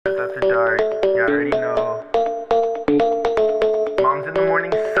dark. You already know. Moms in the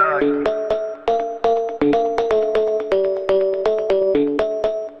morning suck.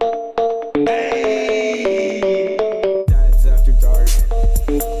 Dads after dark,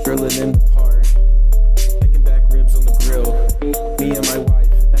 grilling in the park, making back ribs on the grill. Me and my wife,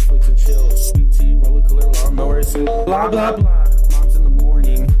 Netflix and chill. Sweet tea, roller cooler, lawnmowers, blah blah blah. Moms in the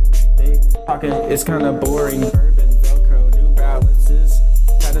morning, they talking, it's kinda boring. Bourbon, Velcro, New Balances,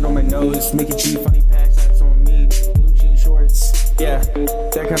 tatted on my nose, Mickey G, funny packs, that's on me. Blue jean shorts, yeah,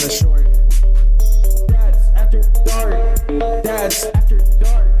 that kinda short. Dads after dark, dads after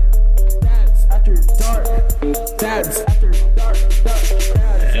dark. Dads after dark. Dads after dark. Dads.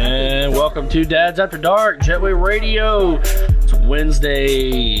 And welcome to Dads After Dark, Jetway Radio. It's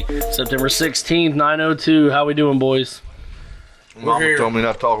Wednesday, September 16th, 9:02. How we doing, boys? Mama told me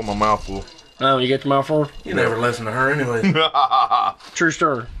not to talk with my mouth full. Oh, you get your mouth full? You never listen to her anyway. True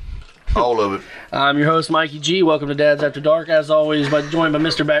story. All of it. I'm your host, Mikey G. Welcome to Dads After Dark. As always, joined by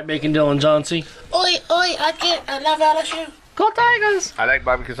Mr. Back Bacon Dylan Johnsey. Oi, I love LSU. Go Tigers! I like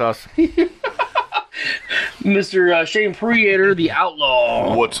barbecue sauce. Mr. Shane Preator, the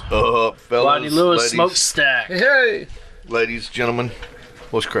Outlaw. What's up, fellas? Rodney Lewis, ladies, Smokestack. Hey, ladies, gentlemen,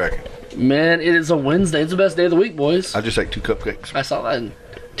 what's cracking? Man, it is a Wednesday. It's the best day of the week, boys. I just ate 2 cupcakes. I saw that.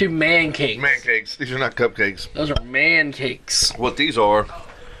 2 man cakes. Man cakes. These are not cupcakes. Those are man cakes. What these are?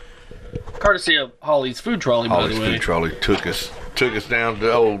 Courtesy of Holly's Food Trolley, by Holly's the way. food trolley took us down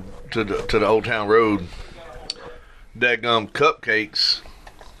to the Old Town Road. Daggum cupcakes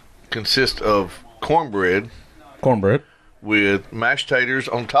consist of cornbread with mashed taters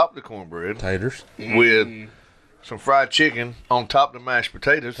on top of the cornbread. Taters. With some fried chicken on top of the mashed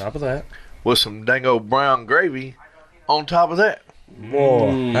potatoes. Top of that. With some dang old brown gravy on top of that.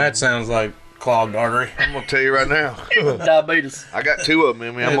 Whoa. That sounds like clogged artery. I'm gonna tell you right now. Diabetes. I got 2 of them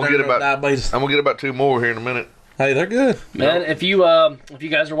in me. I'm gonna get about 2 more here in a minute. Hey, they're good. Man, if you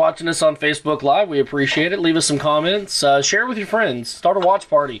guys are watching us on Facebook Live, we appreciate it. Leave us some comments. Share with your friends. Start a watch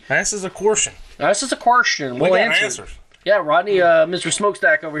party. Ask us a question. That's just a question. We We'll got answer. answers. Yeah, Rodney, Mr.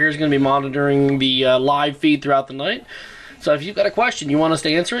 Smokestack over here is going to be monitoring the live feed throughout the night. So if you've got a question, you want us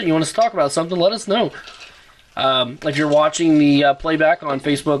to answer it, you want us to talk about something, let us know. If you're watching the playback on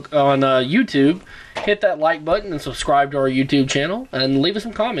Facebook, on YouTube, hit that like button and subscribe to our YouTube channel and leave us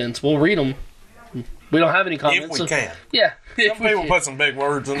some comments. We'll read them. We don't have any comments. If we can. Yeah. Some people put some big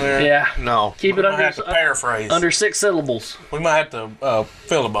words in there. Yeah. No. Keep We it might have to paraphrase. under 6 syllables. We might have to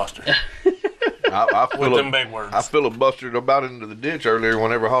filibuster I with them big words. I filibustered about into the ditch earlier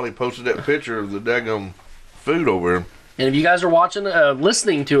whenever Holly posted that picture of the daggum food over him. And if you guys are watching,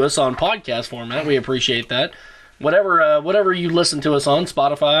 listening to us on podcast format, we appreciate that. Whatever you listen to us on,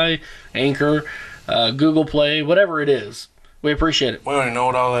 Spotify, Anchor, Google Play, whatever it is, we appreciate it. We don't even know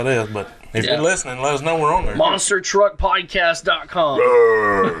what all that is, but if Yeah. you're listening, let us know we're on there. MonsterTruckPodcast.com.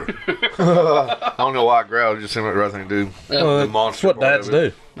 I don't know why I growled. It just seemed like the right thing to do. The monster That's what part dads of it.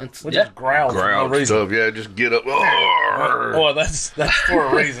 do. That's, We yeah. just growl for no Growl reason. stuff. Yeah, just get up. Well, that's for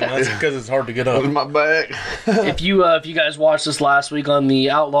a reason. That's because it's hard to get up. With my back. If you guys watched us last week on the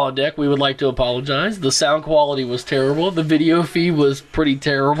Outlaw deck, we would like to apologize. The sound quality was terrible. The video feed was pretty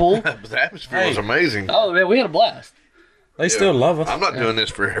terrible. But the atmosphere was amazing. Oh man, we had a blast. They still love us. I'm not doing this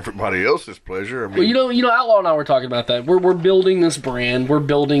for everybody else's pleasure. I mean, Well, you know, Outlaw and I were talking about that. We're building this brand. We're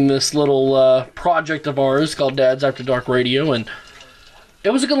building this little project of ours called Dads After Dark Radio, and it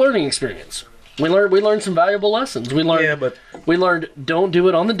was a good learning experience. We learned some valuable lessons. We learned don't do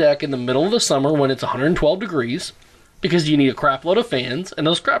it on the deck in the middle of the summer when it's 112 degrees, because you need a crap load of fans, and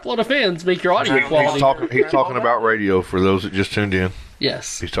those crap load of fans make your audio quality. he's talking about radio for those that just tuned in.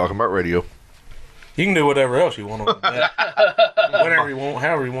 Yes. He's talking about radio. You can do whatever else you want on the deck. Whatever you want,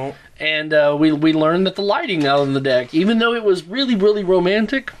 however you want. And we learned that the lighting out on the deck, even though it was really, really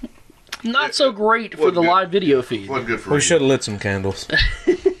romantic, not so great for the good. live video feed. Wasn't good for We radio. should have lit some candles.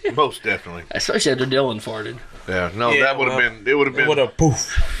 Most definitely. Especially after Dylan farted. Yeah. No, Yeah, that would have well, been. It would have It would been have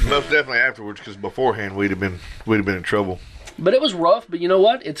poof. most definitely afterwards, because beforehand we'd have been in trouble. But it was rough, but you know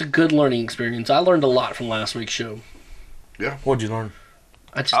what? It's a good learning experience. I learned a lot from last week's show. What'd you learn?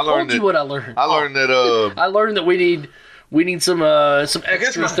 I just I learned told you that- what I learned. I learned that. I learned that we need some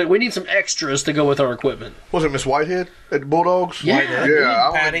extras. We need some extras to go with our equipment. Was it Miss Whitehead at the Bulldogs? Yeah. Yeah.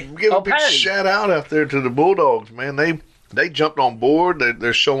 I Patty. want to give a big Patty. shout out there to the Bulldogs, man. They jumped on board.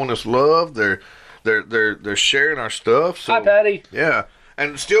 They're showing us love. They're sharing our stuff. So, Hi, Patty. Yeah,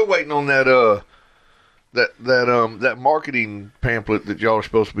 and still waiting on that that marketing pamphlet that y'all are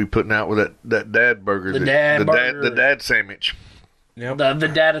supposed to be putting out with that dad burger. The dad burger. The dad sandwich. Yep. The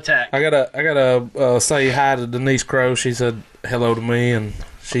dad attack. I gotta say hi to Denise Crow. She said hello to me, and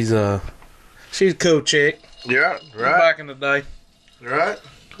She's a cool chick. Yeah, right. Back in the day. Right.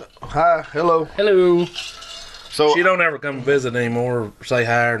 Hi, hello. Hello. So She don't ever come visit anymore or say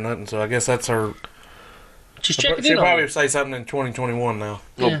hi or nothing, so I guess that's her. She's checking She'll in on probably you. say something in 2021 now.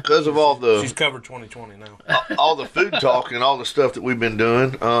 well, because of all She's the covered 2020 now. all the food talk and all the stuff that we've been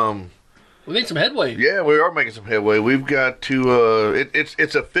doing, We made some headway. yeah, we are making some headway. We've got to.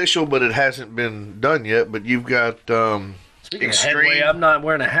 It's official, but it hasn't been done yet. But you've got Speaking Extreme. of headway, I'm not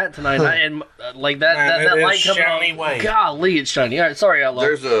wearing a hat tonight. And like that, Man, that it light is coming shiny on. white. Golly, it's shiny. All right, sorry, Outlaw.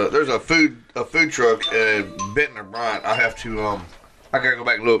 there's a food truck at Benton or Bryant. I have to I gotta go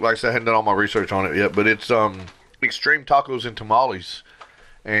back and look. Like I said, I haven't done all my research on it yet. But it's Extreme Tacos and Tamales,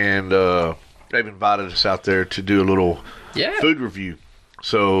 and they've invited us out there to do a little Yeah. food review.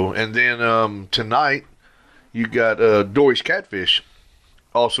 So, and then tonight you got Dory's Catfish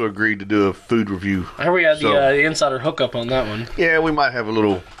also agreed to do a food review. I heard we had So- the insider hookup on that one. Yeah, we might have a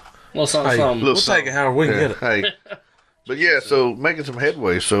little Well, something, Hey, something. little We'll take it however we can yeah, get it. Hey, but yeah, so making some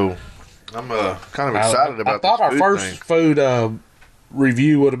headway. So I'm kind of excited I about. thought this our food first thing. food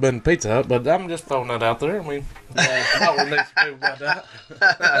review would have been Pizza Hut, but I'm just throwing that out there. I mean, I thought we need to do about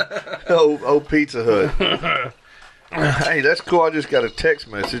that. Oh, Pizza Hut. Hey, that's cool. I just got a text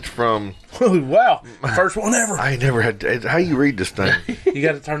message from. Wow, first one ever. I ain't never had. How you read this thing? You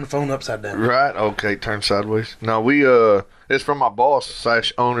got to turn the phone upside down. Right. Okay. Turn sideways. No, we it's from my boss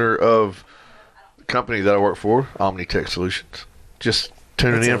 / owner of the company that I work for, Omnitech Solutions. Just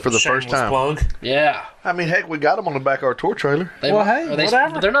tuning in for the first Shameless time. plug. Yeah. I mean, heck, we got them on the back of our tour trailer. They, Well, hey, are they,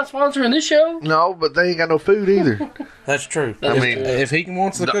 whatever. They're not sponsoring this show. No, but they ain't got no food either. That's true. I if, mean, if he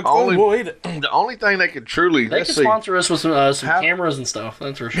wants to the cook only- food, we'll eat it. The only thing they could truly They let's can see. sponsor us with some How- cameras and stuff.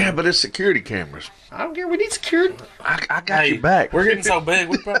 That's for sure. Yeah, but it's security cameras. I don't care. We need security. I got Hey, you back. We're getting so big,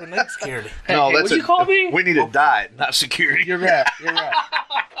 we probably need security. Hey, what'd you call me? We need a diet, not security. You're right. You're right.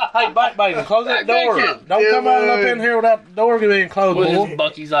 Hey, Bacon, close that door. Bacon. Don't Yeah, come on up man. in here without the door being closed, With boy. his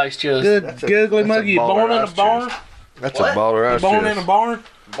Bucky's ice chest. Good, That's a- googly that's a muggy. You baller born in a ass barn? chest. That's a baller You ass born in chest. a barn?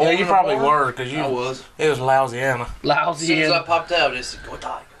 Yeah, you in a probably barn? were, because I was. it was Louisiana. As Lousy soon as I and popped out, it said, "Go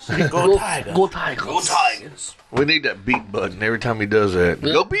Tigers! Go Tiger. Go Tigers. Go Tigers!" We need that beep button every time he does that.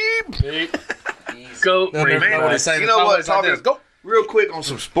 Go beep. Go. They'll never Man, know what he's saying. you know what? It's always like Talking this. Go. real quick on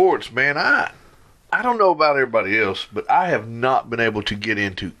some sports, man. I don't know about everybody else, but I have not been able to get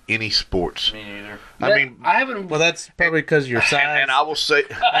into any sports. Me neither. I mean, I haven't. Well, that's probably because your size. and I will say,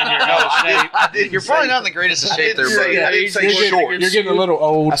 You're probably not in the greatest of shape there, say- buddy. I didn't say You're getting- shorts. You're getting a little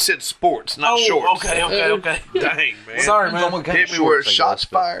old. I said sports, not Oh, shorts. okay. Dang, man. Sorry, man. Hit me where shots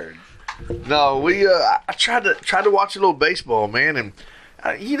fired. No, we. I tried to watch a little baseball, man, and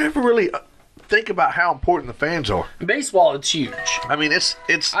you never really think about how important the fans are. Baseball, it's huge. I mean, it's.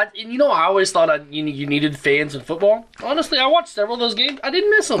 And you know, I always thought you needed fans in football. Honestly, I watched several of those games. I didn't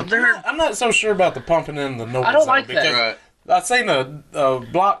miss them. I'm not so sure about the pumping in the noise. I don't though, like that. because Right. I seen a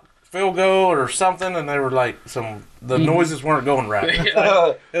block field goal or something, and they were like the noises weren't going right. It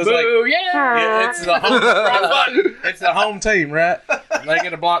was like, Boo, yeah. it's the home team, right? They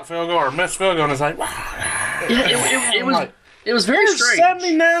get a block field goal or a missed field goal, and it's like, Yeah, it was very there's strange.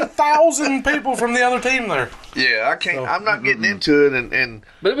 79,000 people from the other team there. Yeah, I can't. I'm not getting into it, and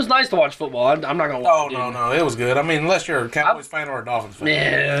But it was nice to watch football. I'm not gonna. Oh, lie, no, it was good. I mean, unless you're a Cowboys fan or a Dolphins fan.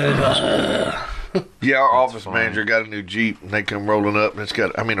 Yeah. yeah, our office manager got a new Jeep, and they come rolling up, and it's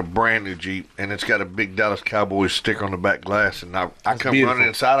got, I mean, a brand new Jeep, and it's got a big Dallas Cowboys sticker on the back glass, and I come beautiful. running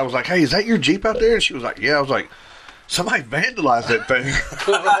inside. I was like, "Hey, is that your Jeep out there?" And she was like, "Yeah." I was like, "Somebody vandalized that thing."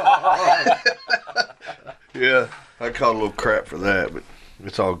 Yeah, I caught a little crap for that, but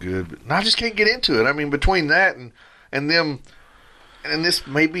it's all good. But I just can't get into it. I mean, between that and them. And this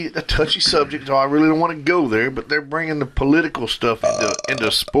may be a touchy subject, so I really don't want to go there. But they're bringing the political stuff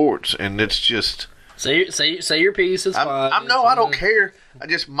into sports, and it's just. Say your piece. It's fine. I don't care.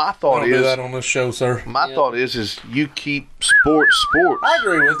 My thought Don't do is. that on this show, sir. My thought is you keep sports. I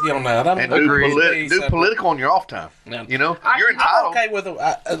agree with you on that. And do political on your off time. Yeah. You know, you're I'm entitled. okay with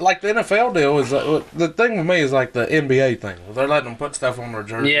it. Like the NFL deal is the thing with me is like the NBA thing. They're letting them put stuff on their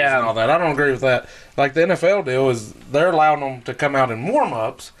jerseys Yeah. and all that. I don't agree with that. Like the NFL deal is they're allowing them to come out in warm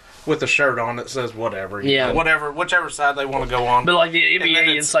ups with a shirt on that says whatever. You know, whichever side they want to go on. But like the And then NBA,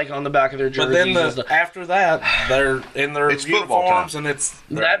 it's- it's like on the back of their But jerseys. then and stuff. after that, they're in their It's football uniforms, time. and it's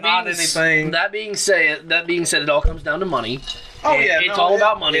That not being anything. That being said, it all comes down to money. Oh And yeah, it's all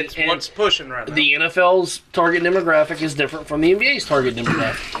about money. It's and what's pushing right now. the NFL's target demographic is different from the NBA's target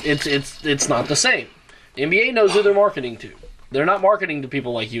demographic. It's not the same. The NBA knows who they're marketing to. They're not marketing to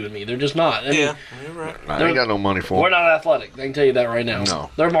people like you and me. They're just not. I mean, Yeah, you're right. I ain't got no money for we're them. not athletic. I can tell you that right now.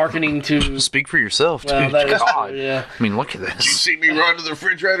 No. They're marketing to. Speak for yourself, dude. Well, that is God. true, yeah. I mean, look at You this. see me run to the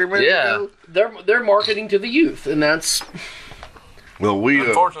refrigerator, man? Yeah. They're marketing to the youth, and that's Well, we.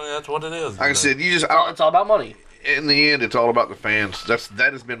 Unfortunately, that's what it is. Like I said, you just. it's all about money. In the end, it's all about the fans.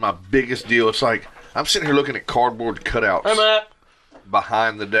 That has been my biggest deal. It's like I'm sitting here looking at cardboard cutouts Hey, Matt.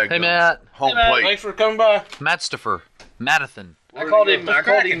 behind the deck. Hey, Matt. Home Hey, Matt. plate. Thanks for coming by. Matt Staffer. Mattathan. I called him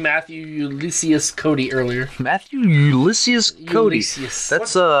Matthew Ulysses Cody earlier. Matthew Ulysses Cody. Ulysses.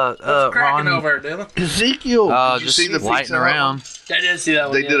 That's Cracking Ron. over there, Dylan. Ezekiel. Did you Just see the lighting pizza around. I did see that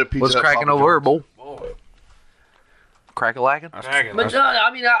one. They yeah. did a pizza. What's Hut cracking Papa over, John's. Bull? Crack-a-lackin'? Cracking. But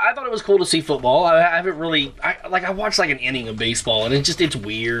I mean, I thought it was cool to see football. I haven't really, I watched like an inning of baseball, and it's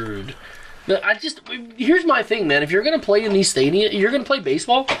weird. But here's my thing, man. If you're gonna play in these stadiums, you're gonna play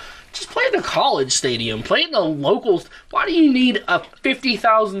baseball. Just play in a college stadium. Play in the locals. Why do you need a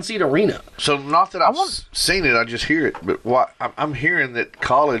 50,000 seat arena? So not that I've seen it, I just hear it. But what I'm hearing that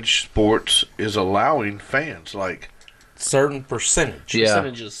college sports is allowing fans like certain percentage. Yeah.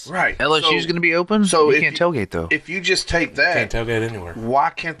 Percentages. right. LSU's going to be open, so you if can't you- tailgate, though. If you just take that, Can't tailgate anywhere. why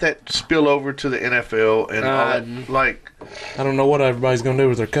can't that spill over to the NFL and all that? Like, I don't know what everybody's gonna do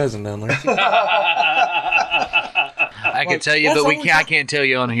with their cousin down there. I can tell you, that's but the only I can't tell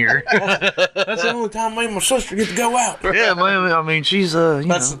you on here. That's the only time me and my sister get to go out. Yeah, man, I mean, she's, you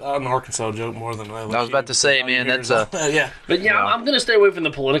That's know. an Arkansas joke more than LSU. I was about to say, man, that's a... yeah. But yeah, I'm going to stay away from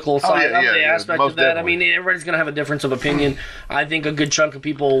the political side of the aspect most of that. definitely. I mean, everybody's going to have a difference of opinion. I think a good chunk of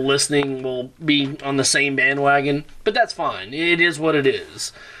people listening will be on the same bandwagon, but that's fine. It is what it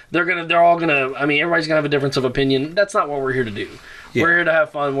is. They're all gonna. I mean, everybody's gonna have a difference of opinion. That's not what we're here to do. Yeah. We're here to have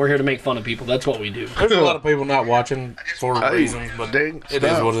fun. We're here to make fun of people. That's what we do. There's a lot of people not watching for Hey, reasons, but dang, it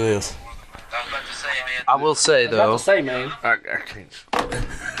is stop. what it is. I will say, About though, to say, man. I can't.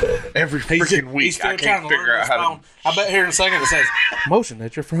 Every freaking week, I can't figure out how to. I bet here in a second it says motion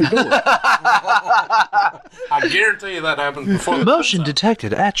at your front door. I guarantee you that happens before. motion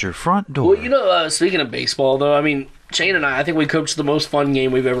detected at your front door. Well, you know, speaking of baseball, though, I mean, Shane and I think we coached the most fun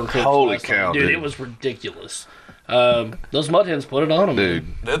game we've ever coached. Holy last time. cow, dude! dude. It was ridiculous. Those Mud Hens put it on them, Dude,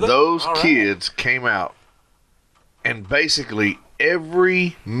 Did they? those All right. kids came out, and basically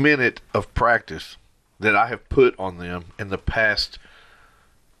every minute of practice that I have put on them in the past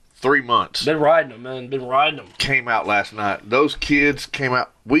 3 months Been riding them, man. Been riding them. came out last night. Those kids came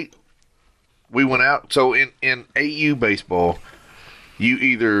out. We went out. So in AU baseball, you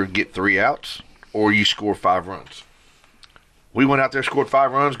either get 3 outs or you score 5 runs. We went out there, scored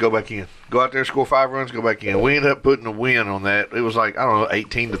 5 runs, go back in. Go out there, score 5 runs, go back in. We ended up putting a win on that. It was like, I don't know,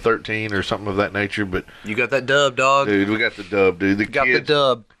 18-13 or something of that nature. But You got that dub, dog. dude, we got the dub, dude. The Got kids, the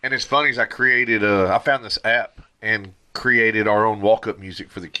dub. and it's funny is I found this app and created our own walk-up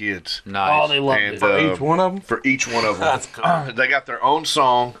music for the kids. Nice. Oh, they loved And, it. For each one of them? For each one of them. That's cool. They got their own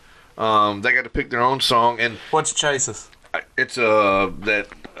song. They got to pick their own song, and What's Chase's? it's that.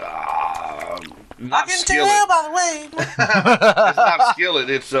 Not Skillet. by the way. It's not Skillet.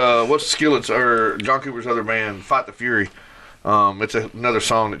 It's what's Skillet's or John Cooper's other band, Fight the Fury. It's another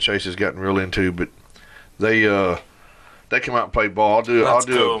song that Chase has gotten real into, but they come out and play ball. That's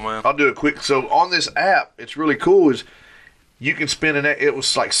cool, man. I'll do a quick. So on this app, it's really cool. Is you can spend it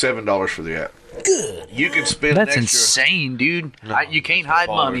was like $7 for the app. Good. You can spend That's an extra. insane, dude. You can't hide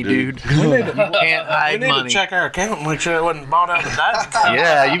baller, money, dude. dude. You can't We hide need money. to check our account and make sure it wasn't bought out of the dad's account.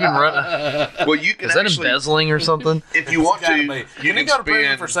 Yeah, you've been running. Well, you can Is that actually, embezzling or something? if you want to, Gotta you be. can Can you go to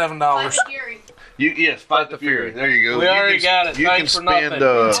prison spend. for $7? Yes, Fight the Fury. There you go. We You already can- got it. You Thanks can for spend.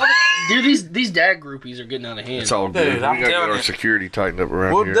 nothing. Dude, these dad groupies are getting out of hand. It's all good. Dude, We I'm gotta get telling our you. security tightened up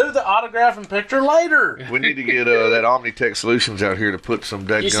around We'll here. do the autograph and picture later. We need to get that Omnitech Solutions out here to put some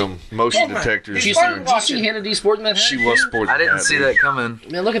dadgum motion detectors. Did you in there. see Hannity sporting that hat? She was sporting. I didn't that, see dude. that coming.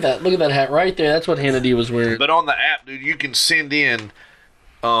 Man, look at that. Look at that hat right there. That's what Hannity was wearing. But on the app, dude, you can send in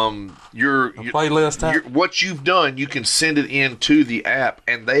your Playlist app? what you've done. You can send it into the app,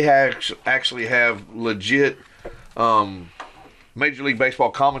 and they actually have legit Major League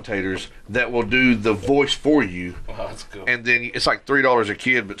Baseball commentators that will do the voice for you. Oh, that's cool. And then it's like $3 a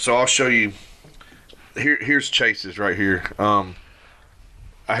kid. But so I'll show you. Here's Chase's right here. I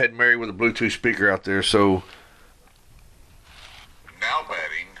had Mary with a Bluetooth speaker out there, so. Now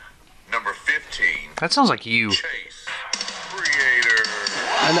batting, number 15, That sounds like you. Chase Creator.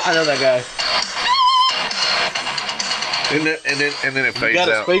 I know that guy. And then it You fades got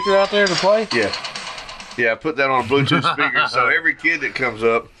a out. speaker out there to play? Yeah, I put that on a Bluetooth speaker. So every kid that comes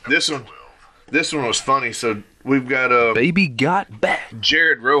up, this one was funny. So we've got Baby got back.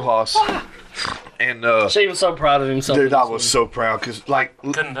 Jared Rojas, And Shane was so proud of himself. dude, I was so proud because like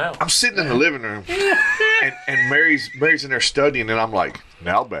Couldn't tell. I'm sitting in the living room, and Mary's in there studying, and I'm like,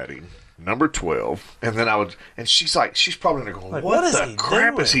 now batting number 12, and then and she's probably in there going, what is the he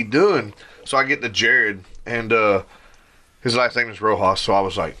crap doing? is he doing? So I get to Jared, and his last name is Rojas, so I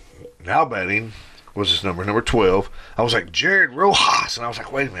was like, now batting was his number 12. I was like, Jared Rojas, and I was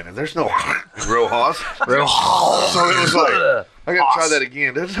like, wait a minute, there's no Rojas. So it was like, I got to try that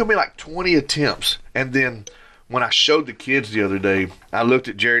again. It took me like 20 attempts, and then when I showed the kids the other day, I looked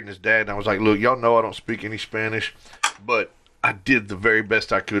at Jared and his dad, and I was like, look, y'all know I don't speak any Spanish, but I did the very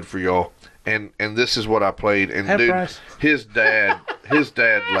best I could for y'all, and this is what I played. And Half dude, price. his dad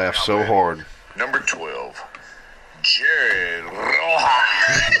laughed so hard. Number 12, Jared Rojas.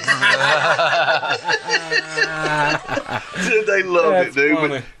 Dude, they loved That's it, dude.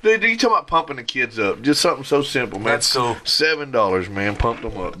 funny. But, dude, you talking about pumping the kids up? Just something so simple, man. That's cool. $7, man, pumped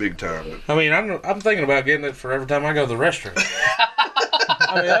them up big time. I mean, I'm thinking about getting it for every time I go to the restaurant.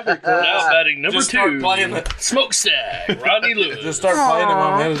 I mean, that'd be cool. Now batting number Just start 2, playing it. Smokestack, Rodney Lewis. Just start playing it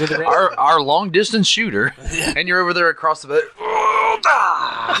while I'm headed to the restaurant. Our long distance shooter, and you're over there across the bed.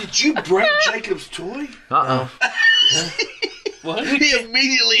 Did you break Jacob's toy? What? He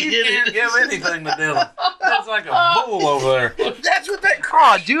immediately You hit can't it. give anything to Dylan. That's like a bull over there. That's what that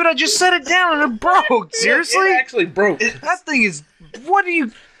Oh, dude, I just set it down and it broke. Seriously? It actually broke. That thing is. What are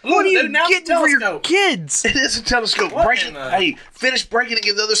you dude, now it's getting for your telescope. kids? It is a telescope. What Break in it. the- Hey, finish breaking it.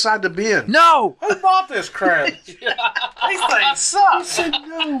 Give the other side to Ben. No. Who bought this crap? These things suck.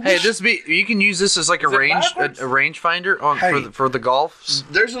 Hey, you can use this as like a Is it range backwards? a rangefinder on Hey. for the golf.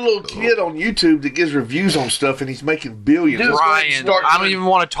 There's a little kid on YouTube that gives reviews on stuff, and he's making billions. Let's go ahead and Ryan, start I don't doing- even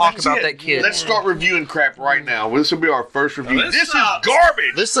want to talk That's about it. that kid. Let's start reviewing crap right now. This will be our first review. this This is sucks.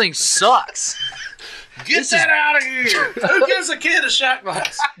 garbage. This thing sucks. Get that out of here. Who gives a kid a shot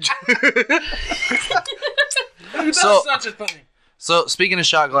glass? Who does So- such a thing? So speaking of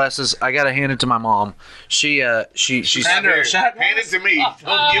shot glasses, I gotta hand it to my mom. She's Hand her a shot glass? Hand it to me.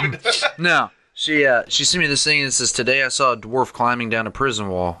 Don't give it. no. She sent me this thing that says, "Today I saw a dwarf climbing down a prison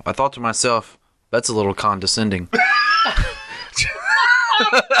wall. I thought to myself, that's a little condescending."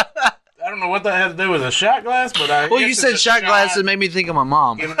 I don't know what that had to do with a shot glass, but I Well, guess you it's said a shot glass, it made me think of my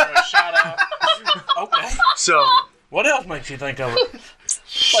mom. Giving her a shout out. Okay. So What else makes you think of it?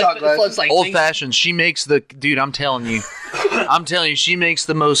 Shot glass. It's like old fashioned. She makes the dude. I'm telling you, she makes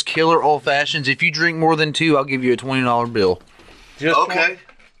the most killer old fashions. If you drink more than 2, I'll give you a $20 bill. Just Okay.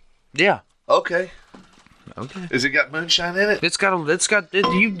 Yeah. Okay. Okay. Has it got moonshine in it?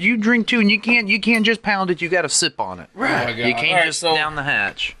 You drink 2 and you can't just pound it. You got to sip on it. Right. You can't Alright, just so- down the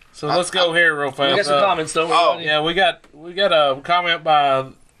hatch. So let's go here real fast. We got some comments, don't we? oh, Rodney? Yeah, we got a comment by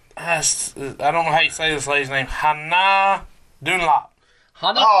I don't know how you say this lady's name. Hannah Dunlop.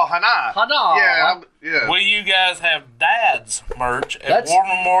 Hana? Oh, Hana. Hana. Yeah. Will you guys have Dad's merch at That's- War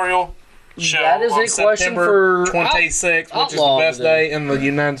Memorial Show That is on a question September for 26th, which is the Outlaw best today. day in the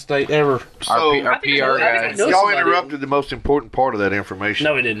United States ever. So, Our I think PR I guys. know y'all somebody. interrupted the most important part of that information.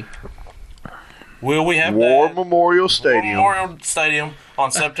 No, we didn't. Will we have War that Memorial War Stadium. Memorial Stadium on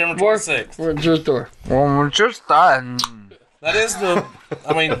September We're 26th? at the store. Well, we're just done. That is the,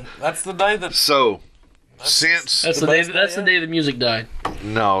 I mean, that's the day that So, since That's the the day. best That's day the day the music died.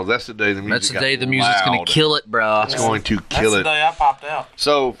 no, that's the day the music. That's the got day the music's gonna loud. kill it, bro. It's going to that's kill the it. day I popped out.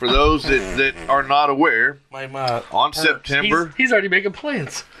 So, for those that are not aware, Made my on September He's already making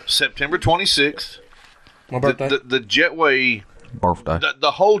plans. September 26th, my birthday. the Jetway, Birthday.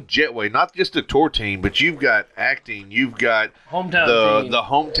 the whole Jetway, not just the tour team, but you've got acting, you've got Hometown team. the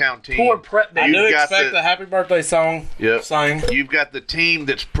hometown team. Tour prep I day. do you've got expect the happy birthday song Yep. sang. You've got the team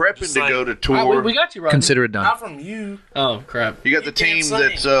that's prepping Just to saying. go to Oh, tour. we got you, Rodney. Consider it done. Not from you. Oh, crap. You got the You team can't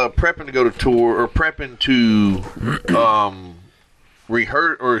that's sing. prepping to go to tour or prepping to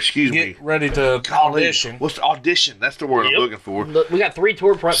rehearse or excuse me. Get ready to audition. What's the audition? That's the word Yep. I'm looking for. Look, we got 3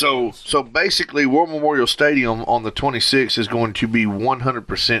 tour prep. So basically, War Memorial Stadium on the 26th is going to be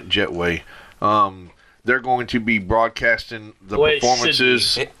 100% Jetway. They're going to be broadcasting the Well, it should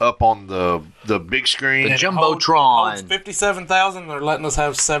performances be. up on the big screen. The And it Jumbotron. holds 57,000. They're letting us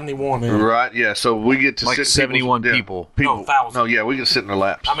have 71 in. Right, yeah. So we get to Like sit 71 people's- yeah, people. People, No, 1,000. No, yeah, we can sit in their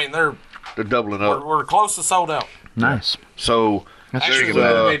laps. I mean, they're doubling up. we're close to sold out. Nice. So Actually,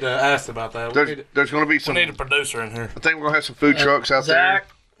 there's, we need to ask about that. there's going to be We some. need a producer in here. I think we're going to have some food trucks out Zach.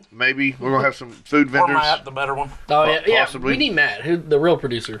 there. Maybe we're going to have some food Or vendors. Matt, the better one. Oh, yeah. Possibly. We need Matt, who the real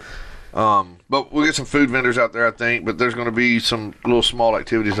producer. But we'll get some food vendors out there, I think. But there's going to be some little small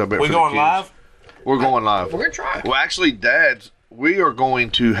activities, I bet. We for going the kids. live? We're going live. We're going to try. Well, actually, Dad's we are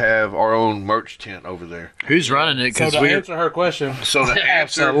going to have our own merch tent over there. Who's running it? So Because to we're answer her question, So the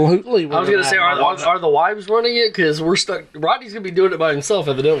answer, absolutely. I was gonna say, are the wives running it? Because we're stuck. Rodney's gonna be doing it by himself,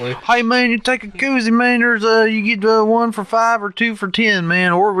 evidently. Hey man, you take a koozie, man. There's you get 1 for $5 or 2 for $10,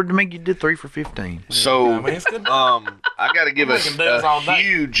 man, or would make you do 3 for $15. so I mean, it's good. I got to give Making deals all a day.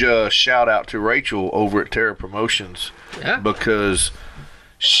 huge shout out to Rachel over at Terra Promotions Yeah. because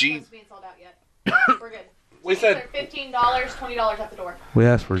she. It's being sold out yet. We're good. We said $15, $20 at the door. we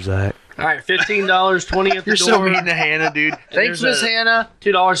asked for Zach. All right, $15, 20 at the You're door. so mean to Hannah, dude. Thanks, there's Miss a- Hannah.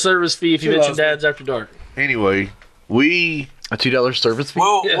 $2 service fee if you $2 mention Dad's After Dark. Anyway, we A $2 service fee.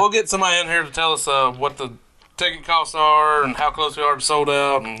 We'll get somebody in here to tell us what the ticket costs are and how close we are to sold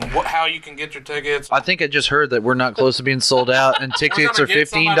out and how you can get your tickets. I think I just heard that we're not close to being sold out, and tickets gonna are get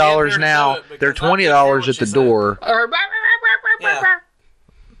somebody in $15 here to now. do it, because They're I didn't hear $20 what at she the said. door. Yeah.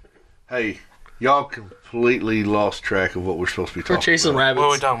 hey, y'all completely lost track of what we're supposed to be We're talking chasing about. What are we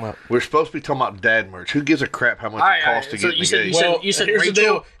rabbits. talking about? We're supposed to be talking about dad merch. Who gives a crap how much All right, it costs all to right. get So engaged? you said here's the Rachel?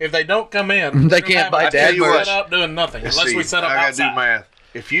 deal. If they don't come in, They can't buy dad dad Set merch. up doing nothing Let's unless see, we set up I gotta outside. do math.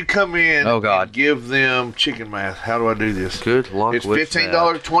 If you come in Oh, God. and give them chicken math, how do I do this? Good luck It's with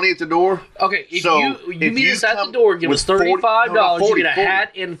 $15, 20 at the door. Okay, if So, you if meet you us at the come door, give us with 40 $35, no, you get a 40.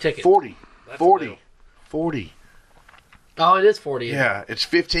 hat and a ticket. 40. That's 40. a deal. 40. Oh, it is 40. Yeah, it's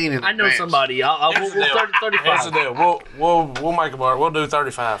 15 in I know advance. somebody. We'll Here's the deal. 35. Here's the deal. We'll make a bar. We'll do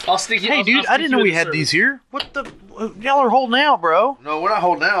 35. I'll stick you. Hey, I'll dude, stick I didn't you know in we the had service. these here. What the? Y'all are holding out, bro. No, we're not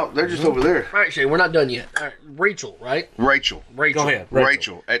holding out. They're just over there. All right, Shay, we're not done yet. All right, Rachel, right? Rachel. Rachel. Go ahead.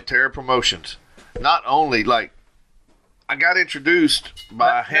 Rachel at Terra Promotions. Not only, like, I got introduced by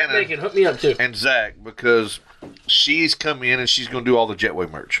Matt Hannah Bacon, hook me up too. and Zach because she's come in and she's going to do all the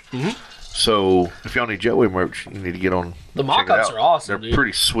Jetway merch. Mm-hmm. So if y'all need Jetway merch, you need to get on. The check it mock-ups out. are awesome, They're dude.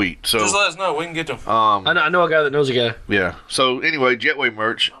 pretty sweet. So Just let us know. We can get them. I know a guy that knows a guy. yeah. So anyway, Jetway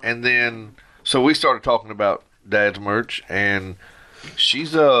merch, and then so we started talking about Dad's merch, and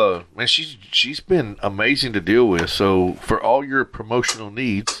she's man, she's been amazing to deal with. So for all your promotional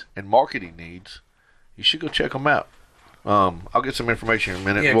needs and marketing needs, you should go check them out. I'll get some information in a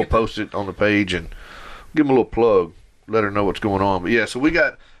minute. Yeah, We'll get that. post it on the page and give them a little plug. Let her know what's going on. But yeah, so we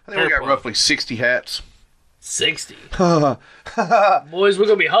got roughly 60 hats. 60. Boys, we're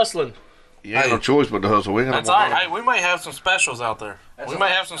gonna be hustling. You ain't no choice but to hustle. We ain't That's gonna all right. Hey, we may have some specials out there. We may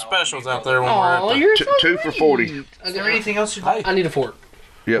have some specials out there when we're Oh, at you're Two- so two for sweet. 40. Is there Anything else you Hey, I need a fork.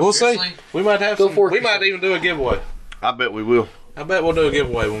 Yep. we'll see. We might have Go some. for it We might yourself. even do a giveaway. I bet we will. I bet we'll do a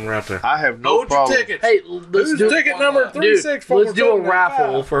giveaway when we're out there. I have no Hold your problem. tickets. Hey, let's Who's do ticket number Dude, 364? let's do a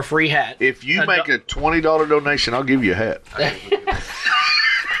raffle for a free hat. If you make a $20 donation, I'll give you a hat.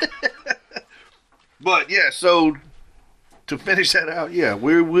 But yeah, so to finish that out, yeah,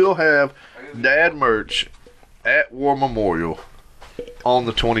 we will have Dad merch at War Memorial on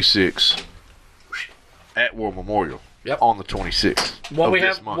the 26th. At War Memorial. Yep. On the 26th. What of we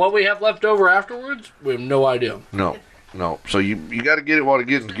this have, month. what we have left over afterwards, we have no idea. No. So you got to get it while the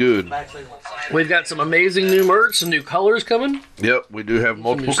getting's good. We've got some amazing new merch, some new colors coming, Yep, we do have some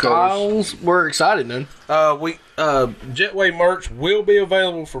multiple new colors. styles. We're excited, man. Jetway merch will be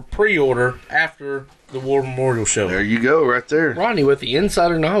available for pre-order after the War Memorial Show. There you go, right there. Ronnie with the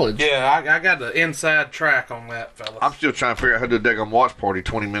insider knowledge. Yeah, I got the inside track on that, fellas. I'm still trying to figure out how to do a daggone watch party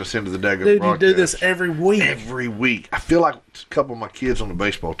 20 minutes into the daggone Dude, you broadcast. do this every week. Every week. I feel like a couple of my kids on the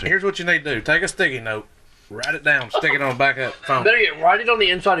baseball team. Here's what you need to do. Take a sticky note, write it down, stick it on the back of that phone. Better yet, write it on the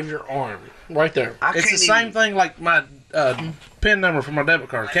inside of your arm, right there. It's the same thing like my PIN number for my debit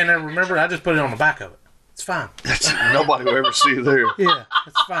card. Can't ever remember it. I just put it on the back of it. It's fine. Nobody will ever see it there. Yeah,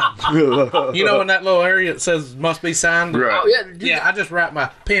 it's fine. You know in that little area it says must be signed? Right. Oh yeah, dude, Yeah, I just write my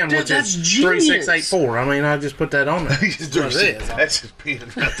PIN, Dude, which that's is genius. 3684. I mean, I just put that on there. That's what it is. That's his pen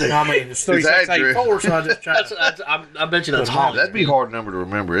right there. I mean, it's His address. 3684, so I just try to... I bet you that's Put 'em on. hot. That'd be a hard number to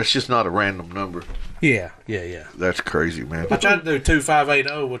remember. It's just not a random number. Yeah. That's crazy, man. I tried to do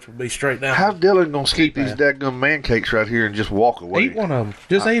 2580, which would be straight down. How's Dylan gonna keep these daggum man cakes right here and just walk away? Eat one of them.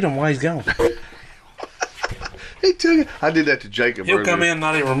 Just eat them while he's gone. He took it. I did that to Jacob. He'll earlier. come in and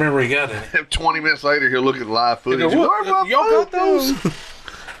not even remember he got any. 20 minutes later, he'll look at live footage. He'll go, "What? "Where my Y'all got photos?"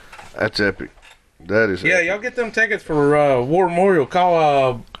 That's epic. That is Yeah, epic. y'all get them tickets for War Memorial.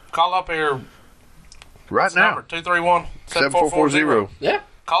 Call up here. Right now. 231-7440. Yeah,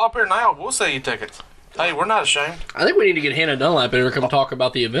 Call up here now. We'll sell you tickets. Hey, we're not ashamed. I think we need to get Hannah Dunlap in here to come talk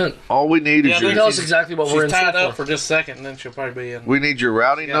about the event. All we need is Yeah, your Tell us exactly what we're She's in tied store up for just a second, and then she'll probably be in. We need your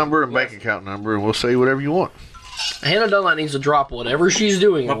routing Yeah, number and yeah. bank account number, and we'll say whatever you want. Hannah Dunlap needs to drop whatever she's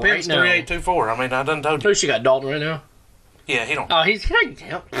doing My right pin's now. 3824. I mean, I done told you. Who she got? Dalton right now. Yeah, he don't. Oh, he's.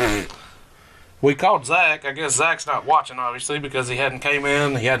 We called Zach. I guess Zach's not watching, obviously, because he hadn't came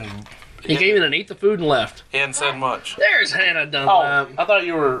in. He came in and ate the food and left. He hadn't said much. There's Hannah Dunlap. I thought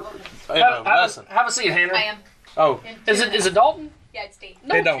you were in a lesson. Have a seat, Hannah. I am. Oh, Is it Dalton? Yeah, it's Steve.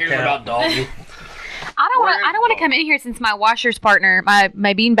 they don't Cares care about Dalton. I don't want to come in here since my washer's partner,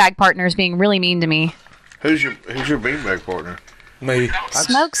 my beanbag partner, is being really mean to me. Who's your beanbag partner? Me.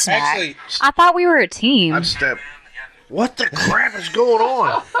 Smoke snack. Actually, I thought we were a team. I'd step. What the crap is going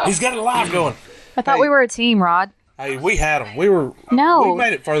on? he's got a live going. I thought we were a team, Rod. Hey, we had him. We No.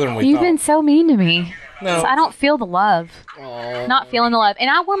 made it further than we You've thought. been so mean to me. No. So I don't feel the love. Not feeling the love. And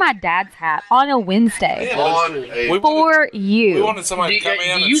I wore my dad's hat on a Wednesday We for you. wanted somebody to come in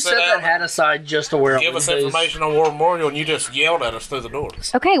Do and you sit set that down hat and aside just to wear on give us Wednesdays? information on War Memorial, and you just yelled at us through the door.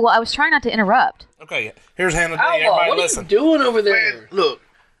 Okay, well, I was trying not to interrupt. Okay, here's Hannah D. Outlaw, Everybody what listen. are you doing over there? Man, look.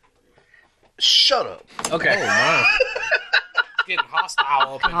 Shut up. Okay. Getting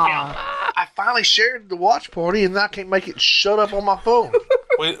hostile up in here. I finally shared the watch party, and I can't make it shut up on my phone.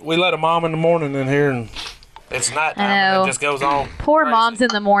 We let a mom in the morning in here, and it's nighttime, and know. it just goes on. Poor crazy. moms in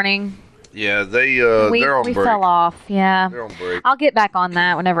the morning. Yeah, they're We on break. fell off, yeah. They're on break. I'll get back on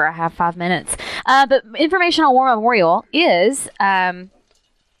that whenever I have 5 minutes. But information on War Memorial is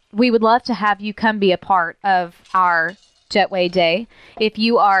we would love to have you come be a part of our Jetway Day. If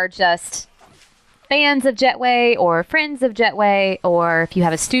you are just fans of Jetway or friends of Jetway, or if you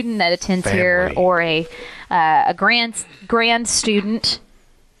have a student that attends here, Family. or a grand student.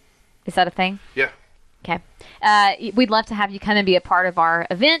 Is that a thing? Yeah. Okay. We'd love to have you come and be a part of our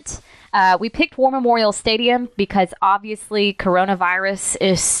event. We picked War Memorial Stadium because obviously coronavirus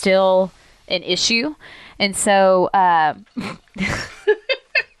is still an issue. And so I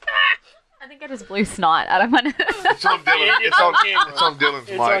think I just blew snot out of my nose. It's on Dylan. It's on Dylan's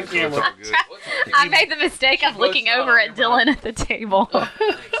mic. on So it's all good. I made the mistake of looking over at Dylan at the table.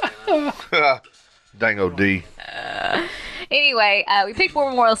 Dango D. Anyway, we picked War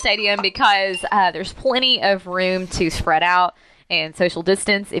Memorial Stadium because there's plenty of room to spread out and social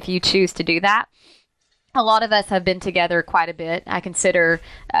distance if you choose to do that. A lot of us have been together quite a bit. I consider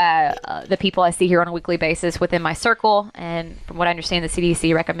the people I see here on a weekly basis within my circle, and from what I understand, the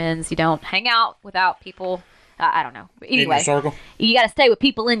CDC recommends you don't hang out without people. I don't know. Anyway, In your circle? you got to stay with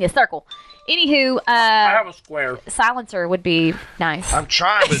people in your circle. Anywho, I have a square. silencer would be nice. I'm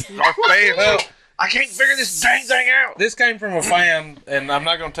trying, but our fans. I can't figure this dang thing out. This came from a fan, and I'm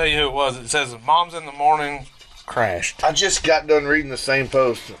not going to tell you who it was. It says, "Moms in the morning crashed." I just got done reading the same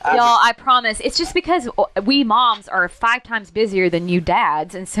post. Y'all, I promise. It's just because we moms are 5 times busier than you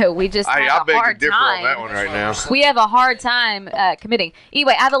dads, and so we just I have a beg to hard differ time. on that one right now. We have a hard time committing.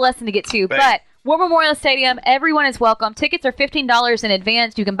 Anyway, I have a lesson to get to, but War Memorial Stadium, everyone is welcome. Tickets are $15 in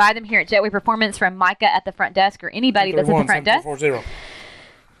advance. You can buy them here at Jetway Performance from Micah at the front desk or anybody that's at the front desk.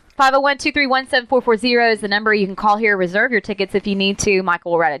 501-231-7440 is the number. You can call here, reserve your tickets if you need to.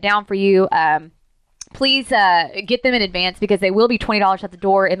 Michael will write it down for you. Please get them in advance because they will be $20 at the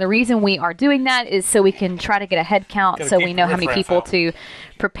door. And the reason we are doing that is so we can try to get a head count so we know how many people to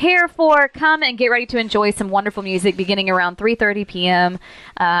prepare for. Come and get ready to enjoy some wonderful music beginning around 3:30 p.m.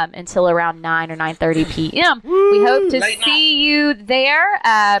 Until around 9 or 9:30 p.m. We hope to see you there.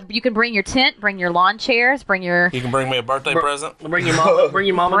 You can bring your tent, bring your lawn chairs, bring your... You can bring me a birthday present. Bring your mom. Bring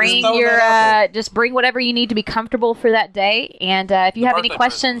your mom. Bring your just bring whatever you need to be comfortable for that day. And if you have any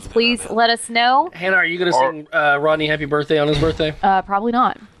questions, please let us know. Hannah, are you going to sing Rodney happy birthday on his birthday? Probably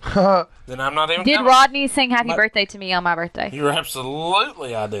not. Then I'm not even Did coming. Rodney sing happy birthday to me on my birthday? You're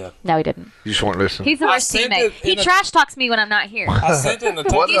absolutely I did. No, he didn't. You just weren't listening. He's the I worst sent teammate. it He in a- trash talks me when I'm not here. I sent it in the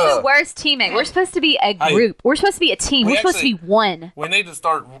text. He's the worst teammate. We're supposed to be a group. We're supposed to be a team. We We're supposed to be actually- one. We need to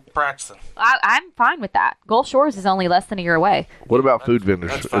start practicing. I'm fine with that. Gulf Shores is only less than a year away. What about food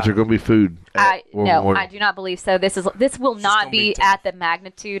vendors? Is there going to be food? No, I do not believe so. This will not gonna be be tough. at the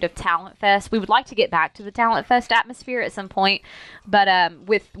magnitude of Talent Fest. We would like to get back to the Talent Fest atmosphere at some point, but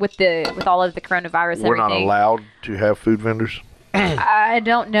with all of the coronavirus, We're not everything, allowed to have food vendors. I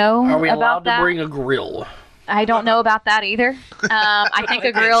don't know Are we about allowed that. to bring a grill? I don't know about that either. I think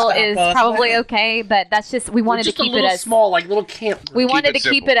a grill is probably okay, but that's just we wanted to Just a keep it little as small, like little camp. we grill. wanted it to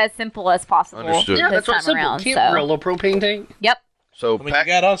keep simple. it as simple as possible. Understood. Yeah, this that's what time simple. around. Camp So, grill, little propane tank. yep. So I mean, pack,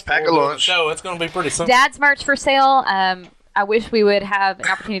 you got us pack a for the lunch. show. It's going to be pretty simple. Dad's merch for sale. I wish we would have an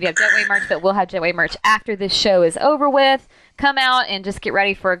opportunity to have Jetway merch, but we'll have Jetway merch after this show is over with. Come out and just get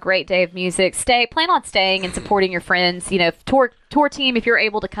ready for a great day of music. Plan on staying and supporting your friends. You know, tour team, if you're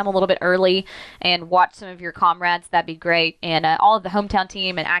able to come a little bit early and watch some of your comrades, that'd be great. And all of the hometown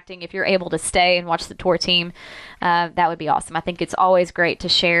team and acting, if you're able to stay and watch the tour team, that would be awesome. I think it's always great to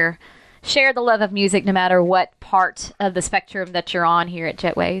share share the love of music no matter what part of the spectrum that you're on here at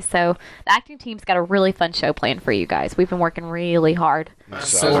Jetway. So the acting team's got a really fun show planned for you guys. We've been working really hard.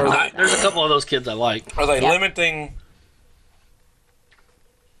 So there's a couple of those kids I like. Are they limiting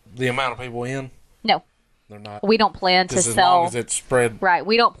the amount of people in? No. They're not. We don't plan to As sell. long as it's spread. Right.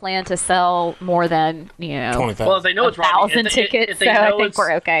 We don't plan to sell more than 20,000. Well, if they know it's Rodney, 1,000 tickets, so I think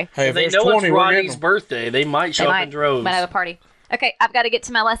we're okay. Hey, if they know it's Rodney's birthday, they might show up in droves. Might have a party. Okay, I've got to get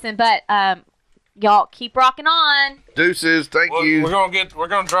to my lesson, but y'all keep rocking on. Deuces, thank you. We're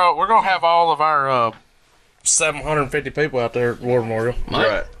gonna have all of our 750 people out there at War Memorial.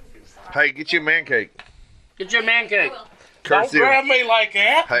 Right. Hey, get you a man cake. Get your man cake. Don't grab me like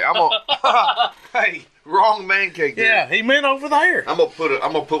that. Hey, I'm gonna. Hey, wrong man cake. There. Yeah, he meant over there. I'm gonna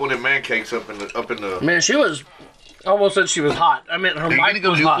put one of them man cakes up in the. Man, she was almost said she was hot. I meant her mic Are you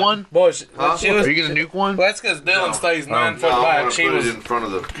gonna was go hot. nuke one? Boys, Huh? she was, Are you gonna nuke one? Well, that's because Dylan stays 9 foot I'm back. gonna She put was it in front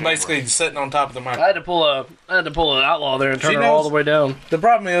of the basically sitting on top of the I microphone. had to pull an outlaw there and turn She her all knows- the way down. The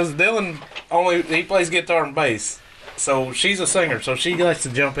problem is Dylan he plays guitar and bass, so she's a singer, so she likes to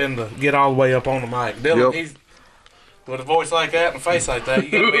jump in to get all the way up on the mic. Dylan, he's with a voice like that and a face like that,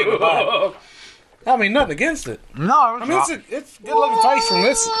 you gotta be in the back. I mean, nothing against it. No, I mean it's a good looking face from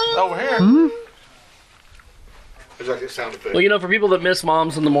this over here. Mm-hmm. It's like a sound effect. Well, for people that miss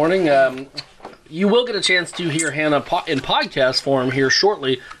Moms in the Morning, you will get a chance to hear Hannah in podcast form here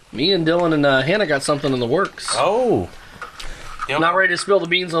shortly. Me and Dylan and Hannah got something in the works. Oh. Not ready to spill the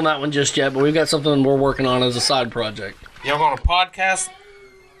beans on that one just yet, but we've got something we're working on as a side project. Y'all gonna podcast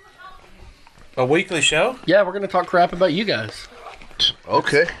a weekly show? Yeah, we're going to talk crap about you guys.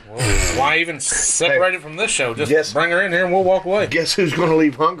 Okay. Why even separate it from this show? Just bring her in here and we'll walk away. Guess who's going to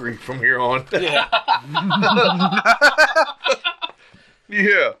leave hungry from here on? Yeah.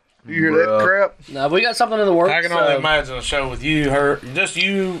 Yeah. You hear that crap? No, we got something in the works. I can only imagine a show with you, her, just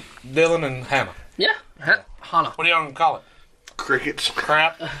you, Dylan, and Hannah. Yeah, Hannah. What are y'all gonna call it? Crickets.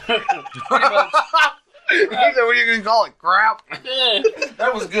 Crap. What are you gonna call it? Crap.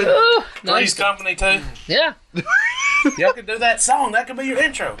 That was good. Three's Company too. Yeah. Y'all could do that song. That could be your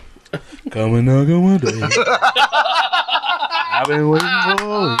intro. Coming up on my day. I've been waiting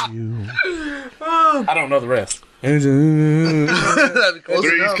for you. I don't know the rest. Three's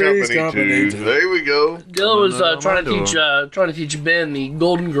Company too. There we go. Dylan was trying to teach Ben the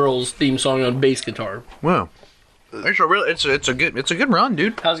Golden Girls theme song on bass guitar. Wow. It's a good run,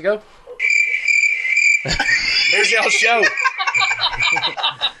 dude. How's it go? Here's y'all show.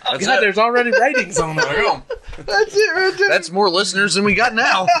 God, there's already ratings on it. That's it right there. That's more listeners than we got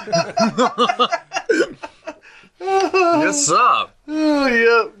now. Yes, up. Oh,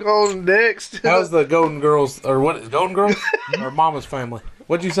 yep. Going next. How's the Golden Girls, or what is Golden Girls? Or Mama's Family?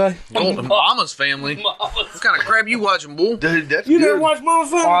 What'd you say? Golden Mama's Family. What kind of crap you watching, bull? Dude, that's You good. didn't watch Mama's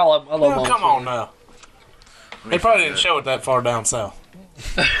Family? I love Mama's Come on Family. now. They probably didn't show it that far down south.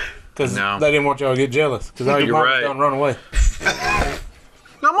 Because No. they didn't want y'all to get jealous. Because all your You're mama's right. done run away.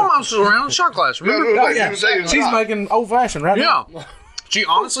 No, my mom's still around. Shot class, remember? Oh, yeah. She's making old fashioned right now. Yeah. She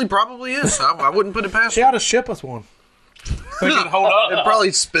honestly probably is. I wouldn't put it past She her. ought to ship us one. Think it'd hold up. It'd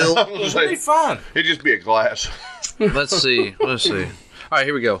probably spill. It'd be fine. It'd just be a glass. Let's see. All right,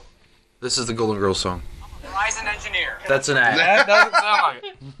 here we go. This is the Golden Girls song. Verizon engineer. That's an ad. That doesn't sound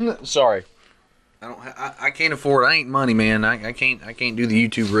like it. Sorry. I can't afford. I ain't money, man. I can't do the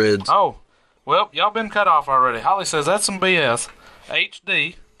YouTube rids. Oh, well, y'all been cut off already. Holly says that's some BS.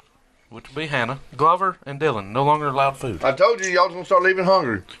 HD, which would be Hannah, Glover, and Dylan no longer allowed food. I told you, y'all was going to start leaving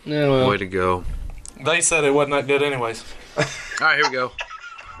hungry. Yeah, well. Way to go. They said it wasn't that good anyways. All right, here we go.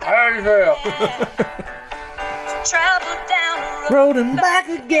 Travel down the Road and back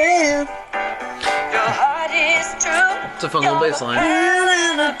again. Your heart is true. It's a fun little bass line.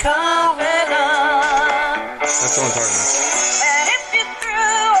 That's That's the only part of And if you're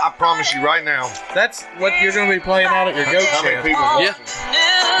through, I promise you right now. That's what you're going to be playing out at your goat How many shed. people?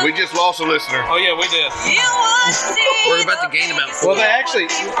 Yeah. We just lost a listener. Oh, yeah, we did. you would see. We're about to gain about Well, 4. they actually,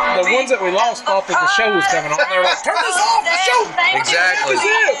 the ones that we lost thought that the show was coming on. They were like, turn this off, the show. Exactly.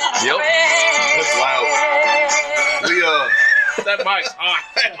 Yep. That's loud. We, That mic's hot.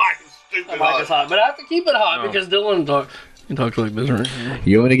 that mic is stupid Mic is hot, but I have to keep it hot because Dylan talks like this, right?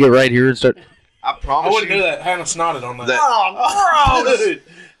 You want me to get right here and start? I I promise wouldn't you. do that. Hannah snotted on that. Oh, gross!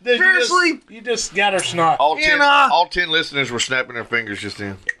 Dude, Seriously? You just got her snot. All 10, Hannah! all 10 listeners were snapping their fingers just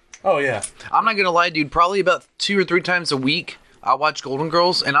then. Oh, yeah. I'm not gonna lie, dude. Probably about 2 or 3 times a week, I watch Golden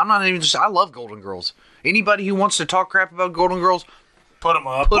Girls, and I'm not even just. I love Golden Girls. Anybody who wants to talk crap about Golden Girls, Put them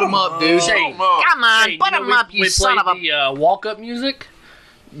up. put them up, dude. Hey, Come on, hey, put you know, them up, you we son of a. played the walk-up music.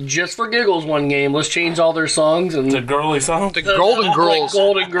 just for giggles one game, let's change all their songs and The girly song. The Golden Girls. like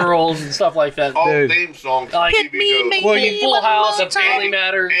Golden Girls and stuff like that. All Dude. theme songs. Like, TV shows. Well, you Full House and Family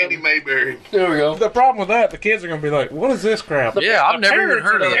Matters. Andy Mayberry. There we go. The problem with that, the kids are gonna be like, "What is this crap?" Yeah, I've never even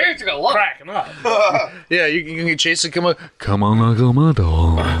heard of The it. parents are gonna love it. Cracking up. Yeah, you can get Jason come on. Come on, Uncle my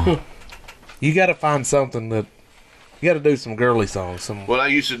dog. You got to find something that you got to do some girly songs. Some What I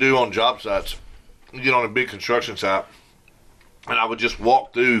used to do on job sites, you get on a big construction site, and I would just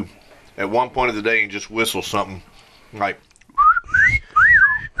walk through at one point of the day and just whistle something like.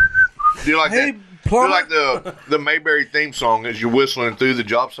 Do like Hey, that. plumber. Do like the Mayberry theme song as you're whistling through the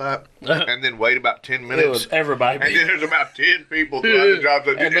job site, and then wait about 10 minutes. everybody. And then there's about 10 people throughout the job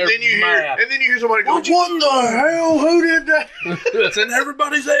site, And and they're then you hear, mad. and then you hear somebody go, "What the hell? Who did that?" It's in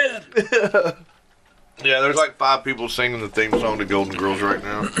everybody's head. Yeah, there's like 5 people singing the theme song to Golden Girls right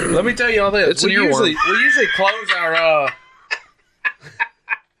now. Let me tell you all this. It's an we earworm. usually close our.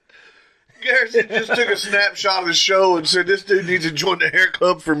 Garrison just took a snapshot of the show and said, "This dude needs to join the hair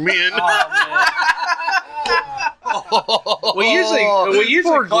club for men." We usually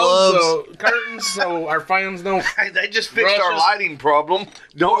poor close gloves. the curtains so our fans don't. Hey, they just fixed our Rushes. lighting problem.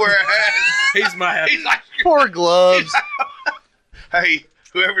 Don't wear a hat. He's mad. He's like, Poor gloves. "Hey,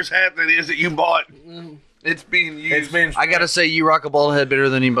 whoever's hat that is that you bought, it's being used." It's been. I gotta say, you rock a bald head better